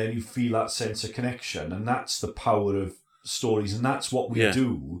 and then you feel that sense of connection, and that's the power of stories, and that's what we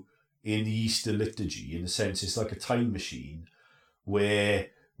do in the Easter liturgy. In a sense, it's like a time machine where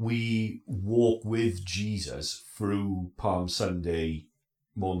we walk with Jesus through Palm Sunday,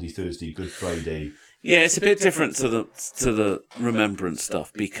 Maundy Thursday, Good Friday. Yeah, it's a bit different to the Remembrance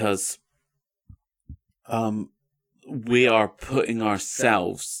stuff because we are putting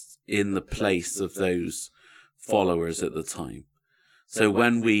ourselves in the place of those followers at the time. So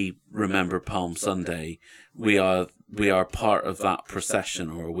when we remember Palm Sunday, we are part of that procession,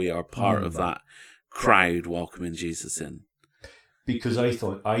 or we are part of that crowd welcoming Jesus in. Because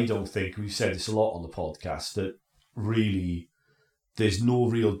I don't think, we've said this a lot on the podcast, that really there's no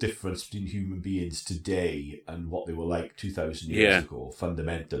real difference between human beings today and what they were like 2,000 years ago,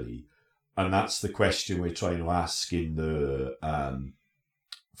 fundamentally. And that's the question we're trying to ask in the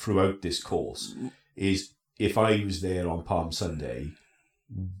throughout this course, is if I was there on Palm Sunday,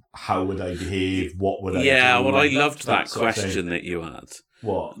 how would I behave? What would I do? Yeah, well, I loved that question that you had.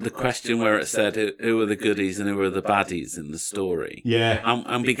 What? The question where it said, who are the goodies and who are the baddies in the story? Yeah.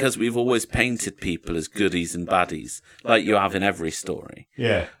 And because we've always painted people as goodies and baddies, like you have in every story.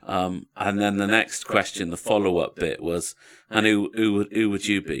 Yeah. And then the next question, the follow-up bit was, and who would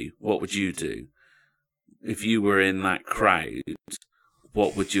you be? What would you do? If you were in that crowd,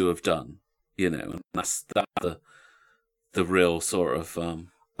 what would you have done? You know, and that's the real sort of...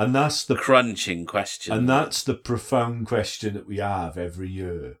 and that's the crunching question. And that's the profound question that we have every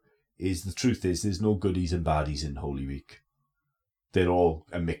year. Is the truth is there's no goodies and baddies in Holy Week. They're all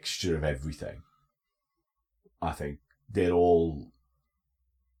a mixture of everything. I think they're all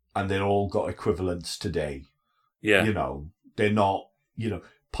got equivalents today. Yeah. You know, they're not,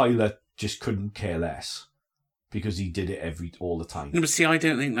 Pilate just couldn't care less because he did it all the time. No, but see, I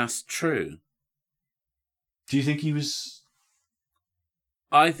don't think that's true. Do you think he was...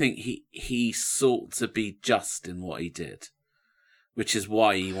 I think he sought to be just in what he did, which is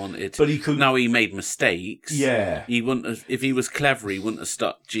why he wanted... But he couldn't... Now, he made mistakes. Yeah. He wouldn't have, if he was clever, he wouldn't have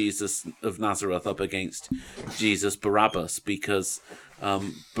stuck Jesus of Nazareth up against Jesus Barabbas, because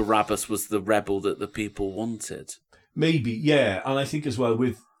Barabbas was the rebel that the people wanted. Maybe, yeah. And I think as well,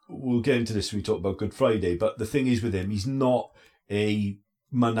 we'll get into this when we talk about Good Friday, but the thing is with him, he's not a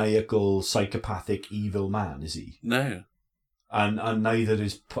maniacal, psychopathic, evil man, is he? No. And neither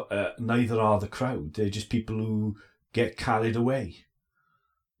are the crowd. They're just people who get carried away.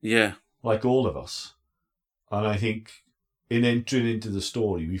 Yeah. Like all of us. And I think in entering into the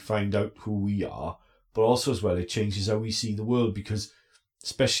story, we find out who we are, but also as well, it changes how we see the world, because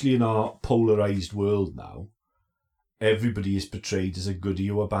especially in our polarised world now, everybody is portrayed as a goodie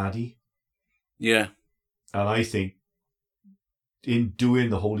or a baddie. Yeah. And I think in doing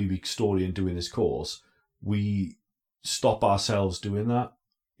the Holy Week story and doing this course, we stop ourselves doing that,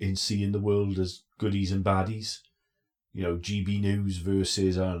 in seeing the world as goodies and baddies. GB News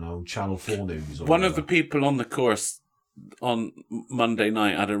versus, I don't know, Channel 4 News. Or One of the people on the course on Monday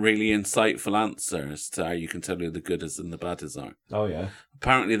night had a really insightful answer as to how you can tell who the goodies and the baddies are. Oh, yeah.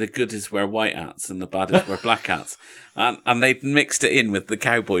 Apparently the goodies wear white hats and the baddies wear black hats. And they'd mixed it in with the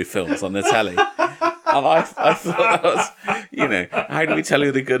cowboy films on the telly. And I thought that was, how do we tell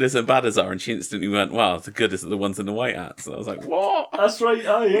who the goodies and baddies are? And she instantly went, well, the goodies are the ones in the white hats. And I was like, what? That's right.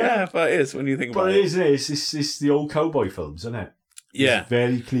 Oh, yeah. Yeah, but it is when you think about it. But it's the old cowboy films, isn't it? Yeah.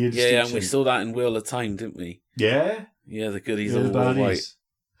 Very clear distinction. Yeah, and we saw that in Wheel of Time, didn't we? Yeah. Yeah, the goodies all wore white.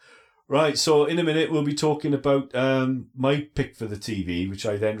 Right, so in a minute we'll be talking about my pick for the TV, which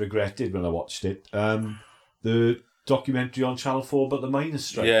I then regretted when I watched it. The documentary on Channel 4 about the miners'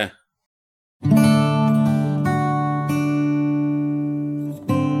 strike. Yeah.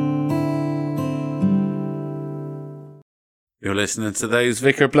 You're listening to Those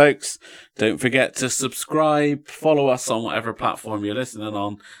Vicar Blokes. Don't forget to subscribe, follow us on whatever platform you're listening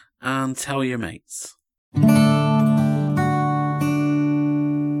on, and tell your mates.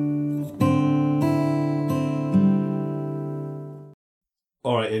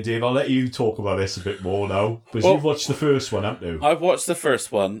 All right, Dave, I'll let you talk about this a bit more now, because you've watched the first one, haven't you? I've watched the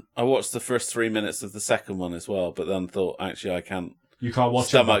first one. I watched the first 3 minutes of the second one as well, but then thought, actually, I can't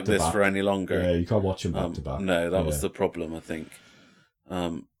stomach this for any longer. Yeah, you can't watch them back to back. No, that was the problem, I think.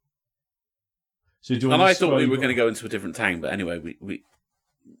 So and I thought we were going to go into a different town, but anyway,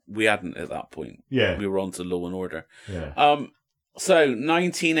 we hadn't at that point. Yeah. We were on to Law and Order. Yeah. So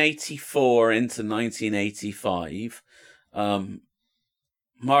 1984 into 1985,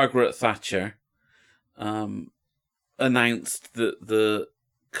 Margaret Thatcher announced that the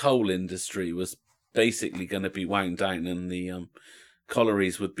coal industry was basically going to be wound down and the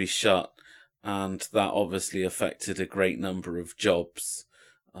collieries would be shut, and that obviously affected a great number of jobs.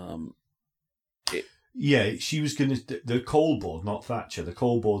 She was going to... The coal board, not Thatcher, the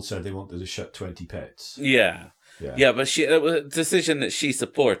coal board said they wanted to shut 20 pits. Yeah, but it was a decision that she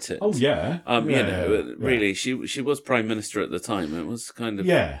supported. Oh, yeah. Really, she was Prime Minister at the time. It was kind of...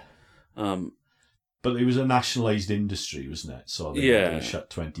 Yeah. But it was a nationalised industry, wasn't it? So they wanted to shut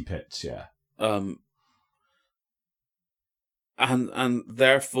 20 pits, yeah. And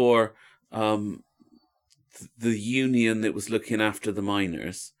therefore, the union that was looking after the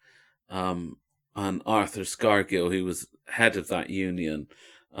miners, and Arthur Scargill, who was head of that union,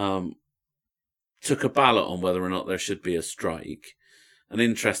 took a ballot on whether or not there should be a strike. And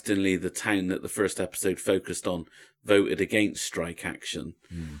interestingly, the town that the first episode focused on voted against strike action.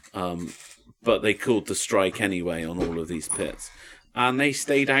 But they called the strike anyway on all of these pits. And they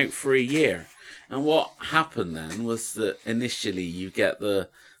stayed out for a year. And what happened then was that initially you get the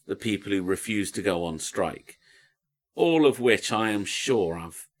people who refused to go on strike, all of which I am sure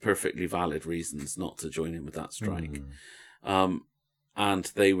have perfectly valid reasons not to join in with that strike. And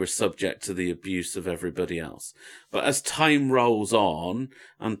they were subject to the abuse of everybody else. But as time rolls on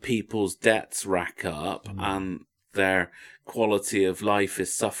and people's debts rack up and their quality of life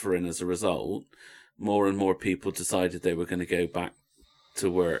is suffering as a result, more and more people decided they were going to go back to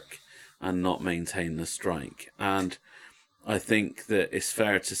work and not maintain the strike. And I think that it's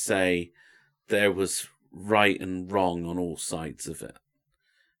fair to say there was right and wrong on all sides of it.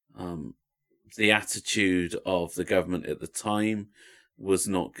 The attitude of the government at the time was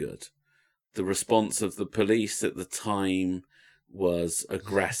not good. The response of the police at the time was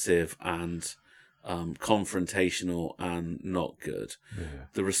aggressive and confrontational and not good. Yeah.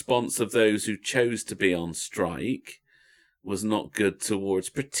 The response of those who chose to be on strike was not good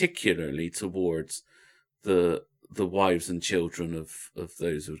particularly towards the wives and children of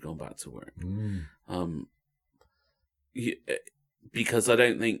those who had gone back to work. Because I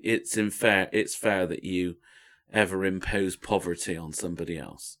don't think it's fair that you ever impose poverty on somebody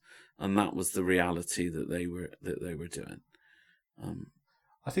else, and that was the reality that they were doing.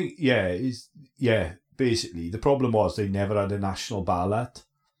 I think basically the problem was they never had a national ballot.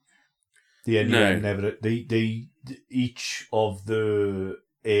 Each of the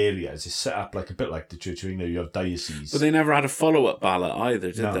areas is set up like a bit like the Church of England. You have dioceses, but they never had a follow-up ballot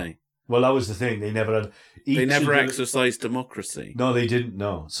either, did they? Well, that was the thing. They never had. They never exercised democracy. No, they didn't.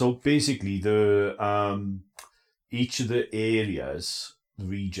 No. So basically, each of the areas, the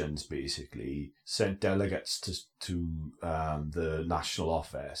regions, basically sent delegates to the national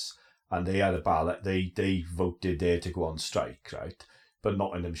office, and they had a ballot. They voted there to go on strike, right? But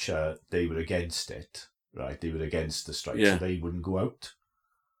Nottinghamshire, they were against it, right? They were against the strike, so they wouldn't go out.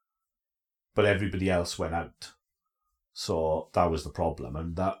 But everybody else went out. So that was the problem,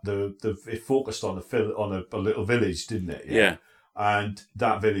 and that it focused on a little village, didn't it? Yeah. And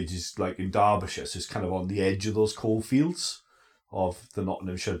that village is like in Derbyshire, so it's kind of on the edge of those coalfields, of the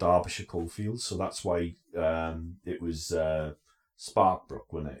Nottinghamshire Derbyshire coalfields. So that's why it was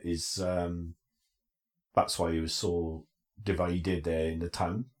Sparkbrook, wasn't it? That's why it was so divided there in the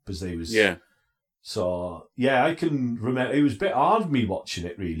town, because they was So yeah, I can remember. It was a bit hard me watching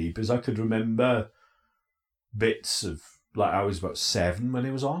it really, because I could remember bits of, like, I was about 7 when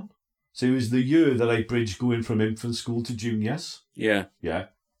it was on. So it was the year that I bridged going from infant school to juniors. Yeah. Yeah.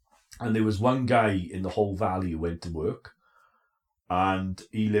 And there was one guy in the whole valley who went to work, and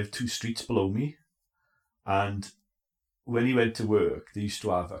he lived 2 streets below me. And when he went to work, they used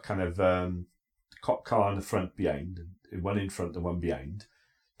to have a kind of cop car in the front behind, and one in front and one behind,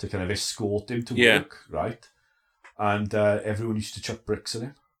 to kind of escort him to work, right? And everyone used to chuck bricks at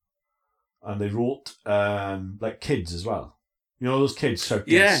him. And they wrote, like, kids as well. You know those kids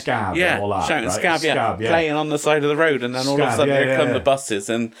shouting scab and all that, shouting right? scab, playing on the side of the road, and then all of a sudden here come the buses,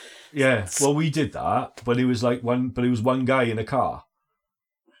 and well, we did that, but it was one guy in a car,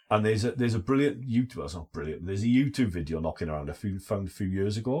 and there's a brilliant YouTube, well, it's not brilliant, there's a YouTube video knocking around found a few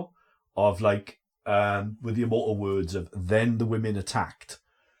years ago of, like, with the immortal words of "then the women attacked,"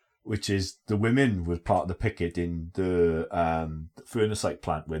 which is the women were part of the picket in the Furnacite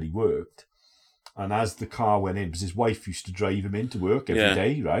plant where he worked. And as the car went in, because his wife used to drive him into work every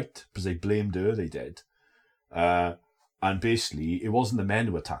day, right? Because they blamed her, they did. And basically, it wasn't the men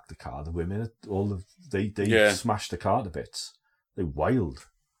who attacked the car; the women, they smashed the car to bits. They're wild,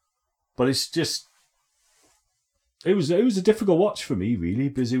 but it's just, it was a difficult watch for me, really,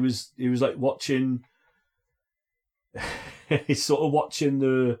 because it was like watching, it's sort of watching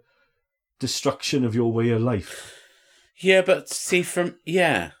the destruction of your way of life. Yeah, but see,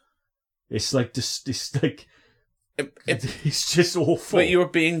 It's like this. It's like it's just awful. But you're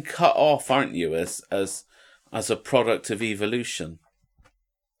being cut off, aren't you? As a product of evolution.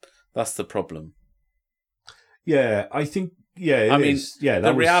 That's the problem. Yeah, I think. Yeah,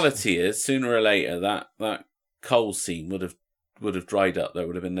 the reality is, sooner or later, that coal seam would have dried up. There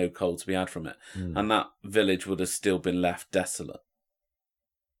would have been no coal to be had from it, and that village would have still been left desolate.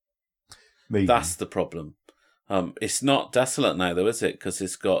 Maybe. That's the problem. It's not desolate now, though, is it? Because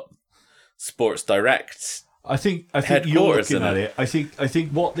it's got Sports Direct. I think you're looking at it. I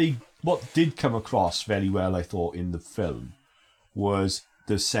think what did come across very well, I thought, in the film, was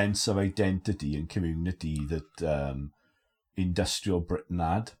the sense of identity and community that industrial Britain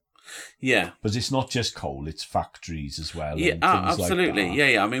had. Yeah, because it's not just coal; it's factories as well. Yeah, and things absolutely. Like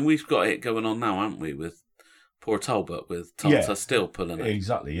that. Yeah. I mean, we've got it going on now, haven't we? With Port Talbot, with Tata Steel pulling it.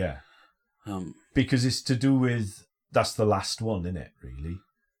 Exactly. Yeah. Because it's to do with, that's the last one, isn't it? Really.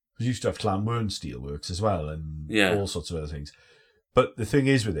 We used to have Clanburn Steelworks as well, and all sorts of other things. But the thing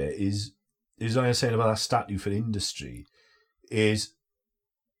is with it is what I was saying about that statue for industry, is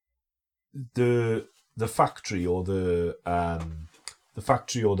the factory or the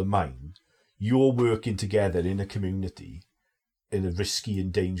mine, you're working together in a community in a risky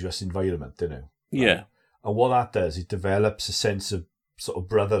and dangerous environment, you know. Yeah. And what that does, it develops a sense of sort of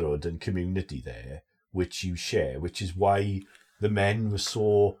brotherhood and community there, which you share, which is why the men were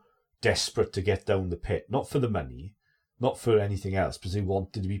so desperate to get down the pit, not for the money, not for anything else, because they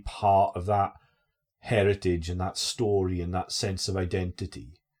wanted to be part of that heritage and that story and that sense of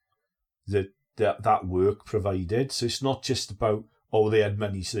identity that work provided. So it's not just about, they had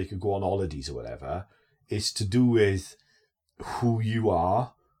money so they could go on holidays or whatever. It's to do with who you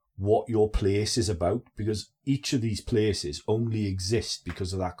are, what your place is about, because each of these places only exist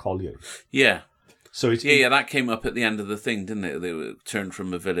because of that collier. Yeah. So it's that came up at the end of the thing, didn't it? They were turned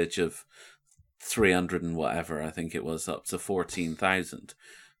from a village of 300 and whatever, I think it was, up to 14,000,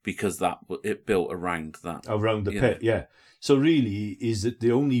 because it built around that. Around the pit, yeah. So really, is that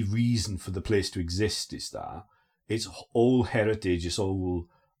the only reason for the place to exist is that its whole heritage, its whole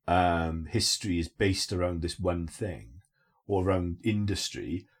history is based around this one thing, or around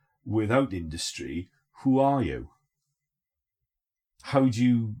industry. Without industry, who are you? How do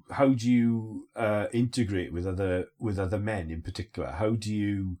you integrate with other men in particular? How do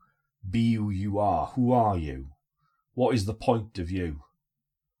you be who you are? Who are you? What is the point of you?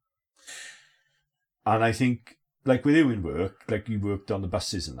 And I think, like with you in work, like you worked on the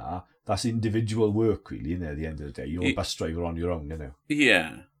buses and that's individual work, really, isn't it, at the end of the day? You're a bus driver on your own, you know?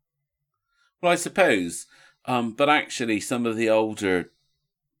 Yeah. Well, I suppose. But actually, some of the older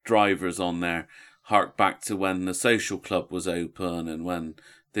drivers on there hark back to when the social club was open and when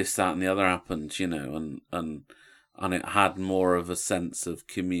this, that, and the other happened, you know, and it had more of a sense of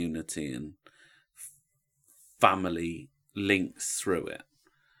community and family links through it.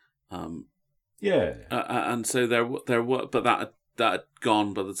 Yeah. And so there were, but that had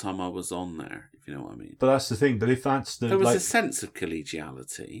gone by the time I was on there, if you know what I mean. But that's the thing. But if that's the... There was a sense of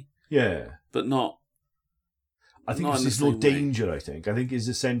collegiality. Yeah. But not... I think there's no danger, I think. I think there's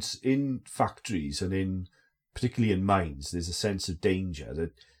a sense in factories and particularly in mines, there's a sense of danger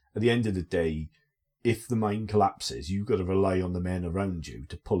that at the end of the day, if the mine collapses, you've got to rely on the men around you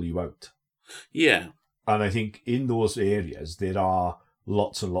to pull you out. Yeah. And I think in those areas, there are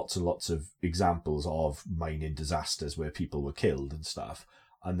lots and lots and lots of examples of mining disasters where people were killed and stuff,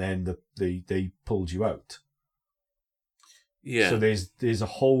 and then they pulled you out. Yeah. So there's a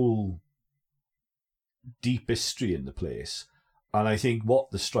whole deep history in the place, and I think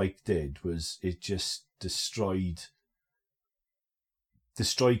what the strike did was it just destroyed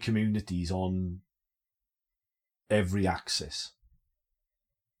communities on every axis.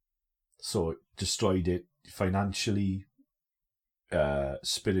 So it destroyed it financially,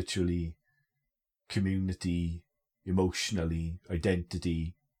 spiritually, community, emotionally,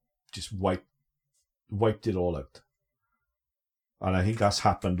 identity, just wiped it all out. And I think that's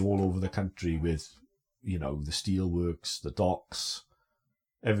happened all over the country with, the steelworks, the docks,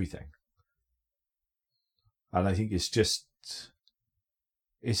 everything. And I think it's just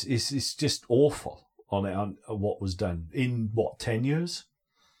awful on what was done in 10 years.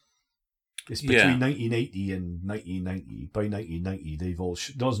 It's between 1980 and 1990. By 1990, they've all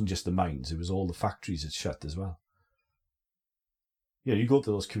it wasn't just the mines; it was all the factories that shut as well. You go to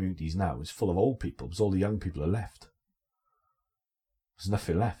those communities now; it's full of old people. Because all the young people are left. There's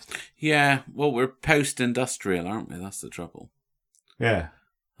nothing left. Yeah, well, we're post-industrial, aren't we? That's the trouble. Yeah.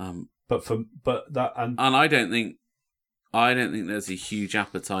 And I don't think there's a huge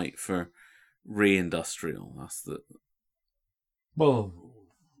appetite for re-industrial. That's the. Well,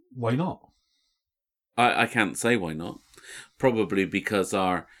 why not? I can't say why not. Probably because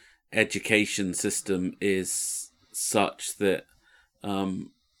our education system is such that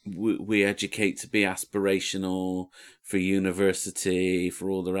we educate to be aspirational for university, for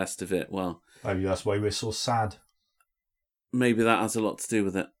all the rest of it. Well, maybe that's why we're so sad. Maybe that has a lot to do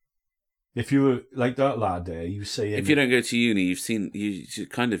with it. If you were like that lad there, you say... If you don't go to uni, you're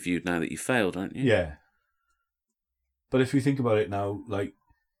kind of viewed now that you failed, aren't you? Yeah. But if you think about it now, like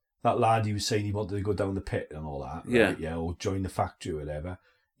that lad, he was saying he wanted to go down the pit and all that. Right? Yeah. Or join the factory or whatever.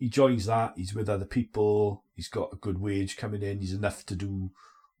 He joins that. He's with other people. He's got a good wage coming in. He's enough to do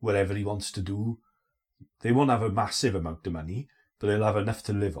whatever he wants to do. They won't have a massive amount of money, but they'll have enough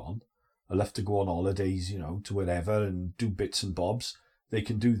to live on. Enough to go on holidays, to wherever and do bits and bobs. They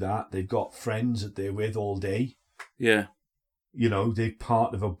can do that. They've got friends that they're with all day. Yeah. They're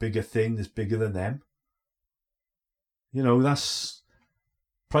part of a bigger thing that's bigger than them. That's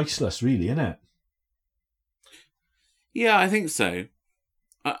priceless, really, isn't it? Yeah, I think so.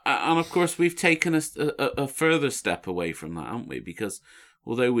 And of course, we've taken a further step away from that, haven't we? Because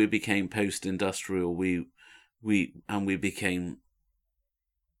although we became post-industrial, we became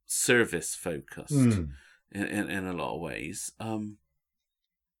service focused in a lot of ways.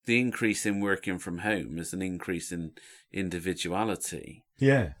 The increase in working from home is an increase in individuality.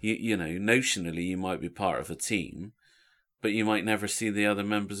 Yeah. Notionally, you might be part of a team, but you might never see the other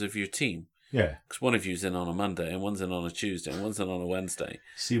members of your team. Yeah. Because one of you's in on a Monday, and one's in on a Tuesday, and one's in on a Wednesday.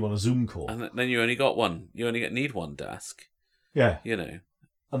 See you on a Zoom call. And then you only got one. You only need one desk. Yeah.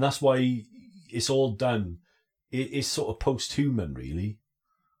 And that's why it's all done. It's sort of post-human, really.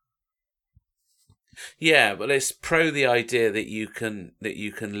 Yeah, but it's the idea that you can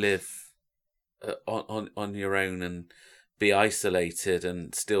live on your own and be isolated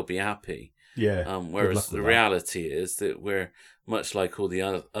and still be happy. Yeah. Whereas the reality is that we're much like all the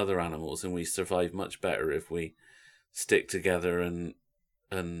other animals, and we survive much better if we stick together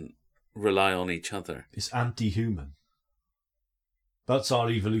and rely on each other. It's anti-human. That's our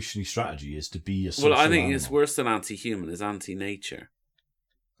evolutionary strategy: is to be a social Well, I think animal. It's worse than anti-human. It's anti-nature.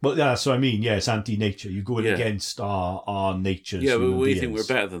 But that's what I mean. Yeah, it's anti-nature. You're going against our nature. Yeah, but we think we're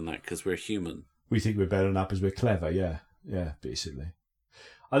better than that because we're human. We think we're better than that because we're clever. Yeah, basically.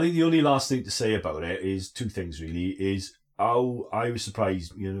 I think the only last thing to say about it is two things, really. Is how I was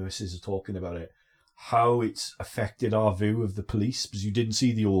surprised, sisters are talking about it, how it's affected our view of the police, because you didn't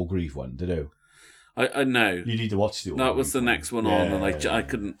see the Orgreave one, did you? I know. You need to watch the Orgreave. That was the next one on, and I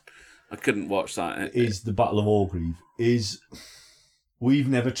couldn't watch that. Is the Battle of Orgreave. We've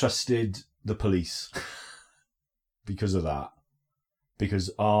never trusted the police because of that. Because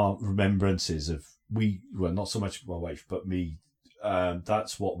our remembrances of not so much my wife, but me,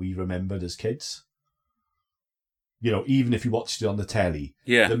 that's what we remembered as kids. Even if you watched it on the telly,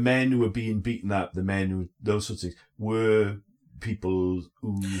 the men who were being beaten up, those sorts of things, were people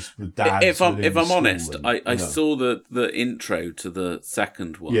whose dads. If I'm honest, and, I saw the intro to the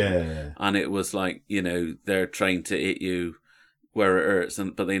second one, and it was like, they're trying to hit you where it hurts,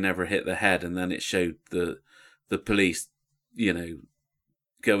 but they never hit the head, and then it showed the police,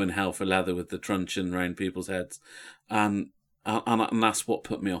 going hell for leather with the truncheon around people's heads, and that's what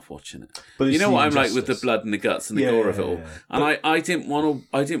put me off watching it. But you know what I'm like with the blood and the guts and the gore of it all, and I didn't want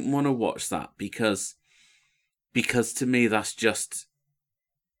to watch that because to me that's just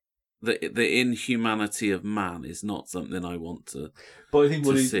the inhumanity of man is not something I want to. But I think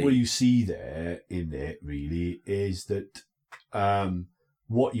what you see there in it really is that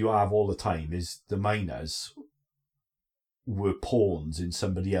what you have all the time is the miners were pawns in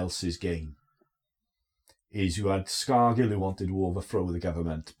somebody else's game. Is you had Scargill who wanted to overthrow the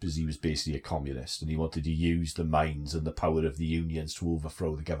government because he was basically a communist and he wanted to use the mines and the power of the unions to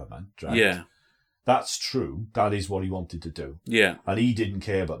overthrow the government, right? Yeah. That's true. That is what he wanted to do. Yeah. And he didn't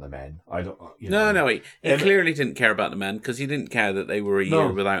care about the men. No, he clearly didn't care about the men because he didn't care that they were a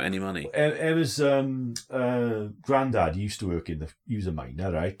year without any money. It was Grandad used to work he was a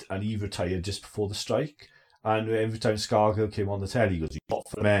miner, right? And he retired just before the strike. And every time Scargill came on the telly, he goes, he's not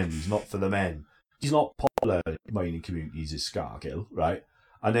for the men, he's not for the men. He's not popular in mining communities as Scargill, right?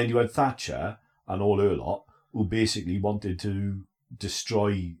 And then you had Thatcher and all her lot who basically wanted to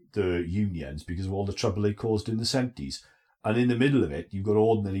destroy the unions because of all the trouble they caused in the 70s. And in the middle of it, you've got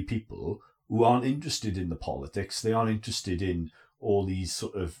ordinary people who aren't interested in the politics. They aren't interested in all these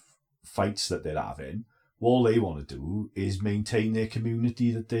sort of fights that they're having. All they want to do is maintain their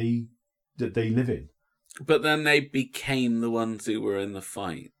community that they live in. But then they became the ones who were in the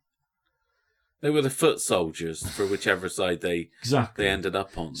fight. They were the foot soldiers for whichever side they ended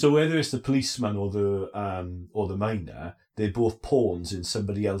up on. So whether it's the policeman or the miner, they're both pawns in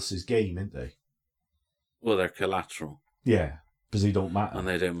somebody else's game, aren't they? Well, they're collateral. Yeah, because they don't matter. And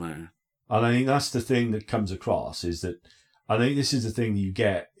they don't matter. And I think that's the thing that comes across is that I think this is the thing that you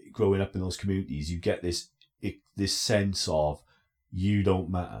get growing up in those communities. You get this sense of you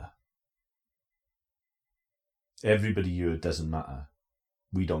don't matter. Everybody here doesn't matter.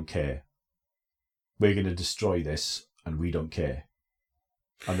 We don't care. We're going to destroy this, and we don't care.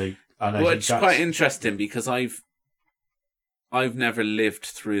 It's quite interesting because I've never lived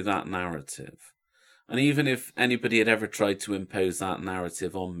through that narrative, and even if anybody had ever tried to impose that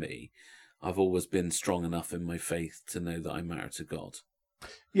narrative on me, I've always been strong enough in my faith to know that I matter to God.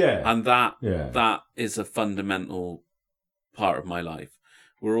 Yeah, and that is a fundamental part of my life.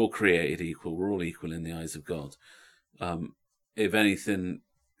 We're all created equal. We're all equal in the eyes of God. If anything,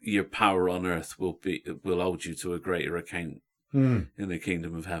 your power on earth will hold you to a greater account in the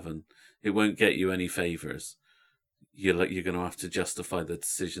kingdom of heaven. It won't get you any favours. You're going to have to justify the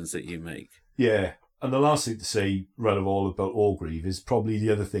decisions that you make. Yeah, and the last thing to say, right of all about Orgreave is probably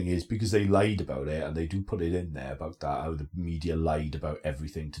the other thing is because they lied about it, and they do put it in there about that, how the media lied about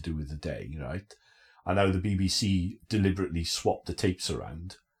everything to do with the day, right? And how the BBC deliberately swapped the tapes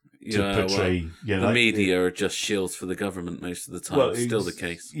around to portray... the media are just shields for the government most of the time. It's still the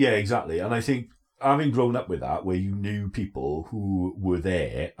case. Yeah, exactly. And I think, having grown up with that, where you knew people who were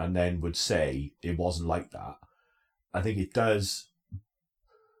there and then would say it wasn't like that, I think it does...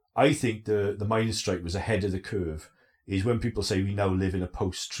 I think the miners' strike was ahead of the curve. Is when people say we now live in a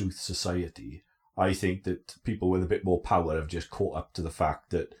post-truth society, I think that people with a bit more power have just caught up to the fact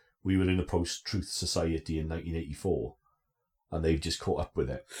that we were in a post-truth society in 1984, and they've just caught up with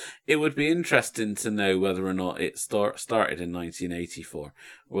it. It would be interesting to know whether or not it started in 1984,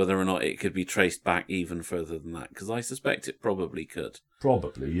 whether or not it could be traced back even further than that, because I suspect it probably could.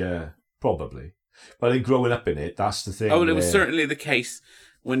 Probably, yeah. Probably. But I think growing up in it, that's the thing. Oh, well, it was certainly the case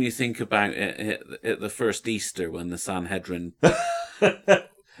when you think about it at the first Easter when the Sanhedrin...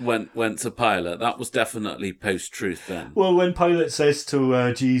 went to Pilate. That was definitely post-truth then. Well, when Pilate says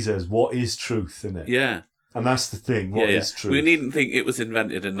to Jesus, what is truth, isn't it? Yeah. And that's the thing, what is truth? We needn't think it was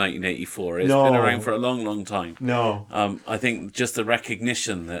invented in 1984. It's been around for a long, long time. No. I think just the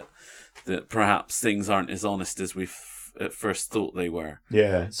recognition that perhaps things aren't as honest as we at first thought they were.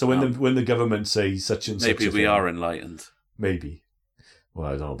 Yeah. So when the government says such and such maybe we are enlightened. Maybe. Well,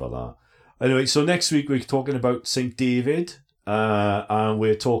 I don't know about that. Anyway, so next week we're talking about St. David. And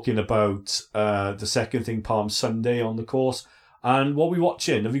we're talking about the second thing, Palm Sunday on the course. And what are we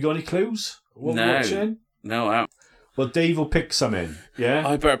watching? Have you got any clues? What are we watching? No. Well, Dave will pick some in, yeah?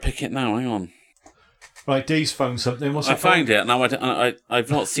 I better pick it now, hang on. Right, Dave's found something. What's it called? I found it. Now, I've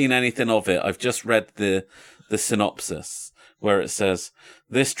not seen anything of it. I've just read the synopsis, where it says,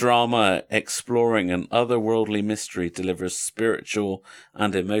 this drama exploring an otherworldly mystery delivers spiritual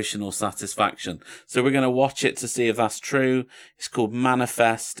and emotional satisfaction. So we're going to watch it to see if that's true. It's called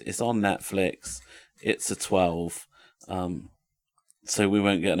Manifest. It's on Netflix. It's a 12. So we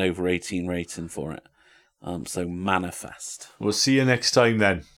won't get an over 18 rating for it. So Manifest. We'll see you next time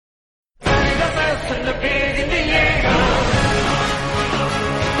then. Manifest in the big Indiana.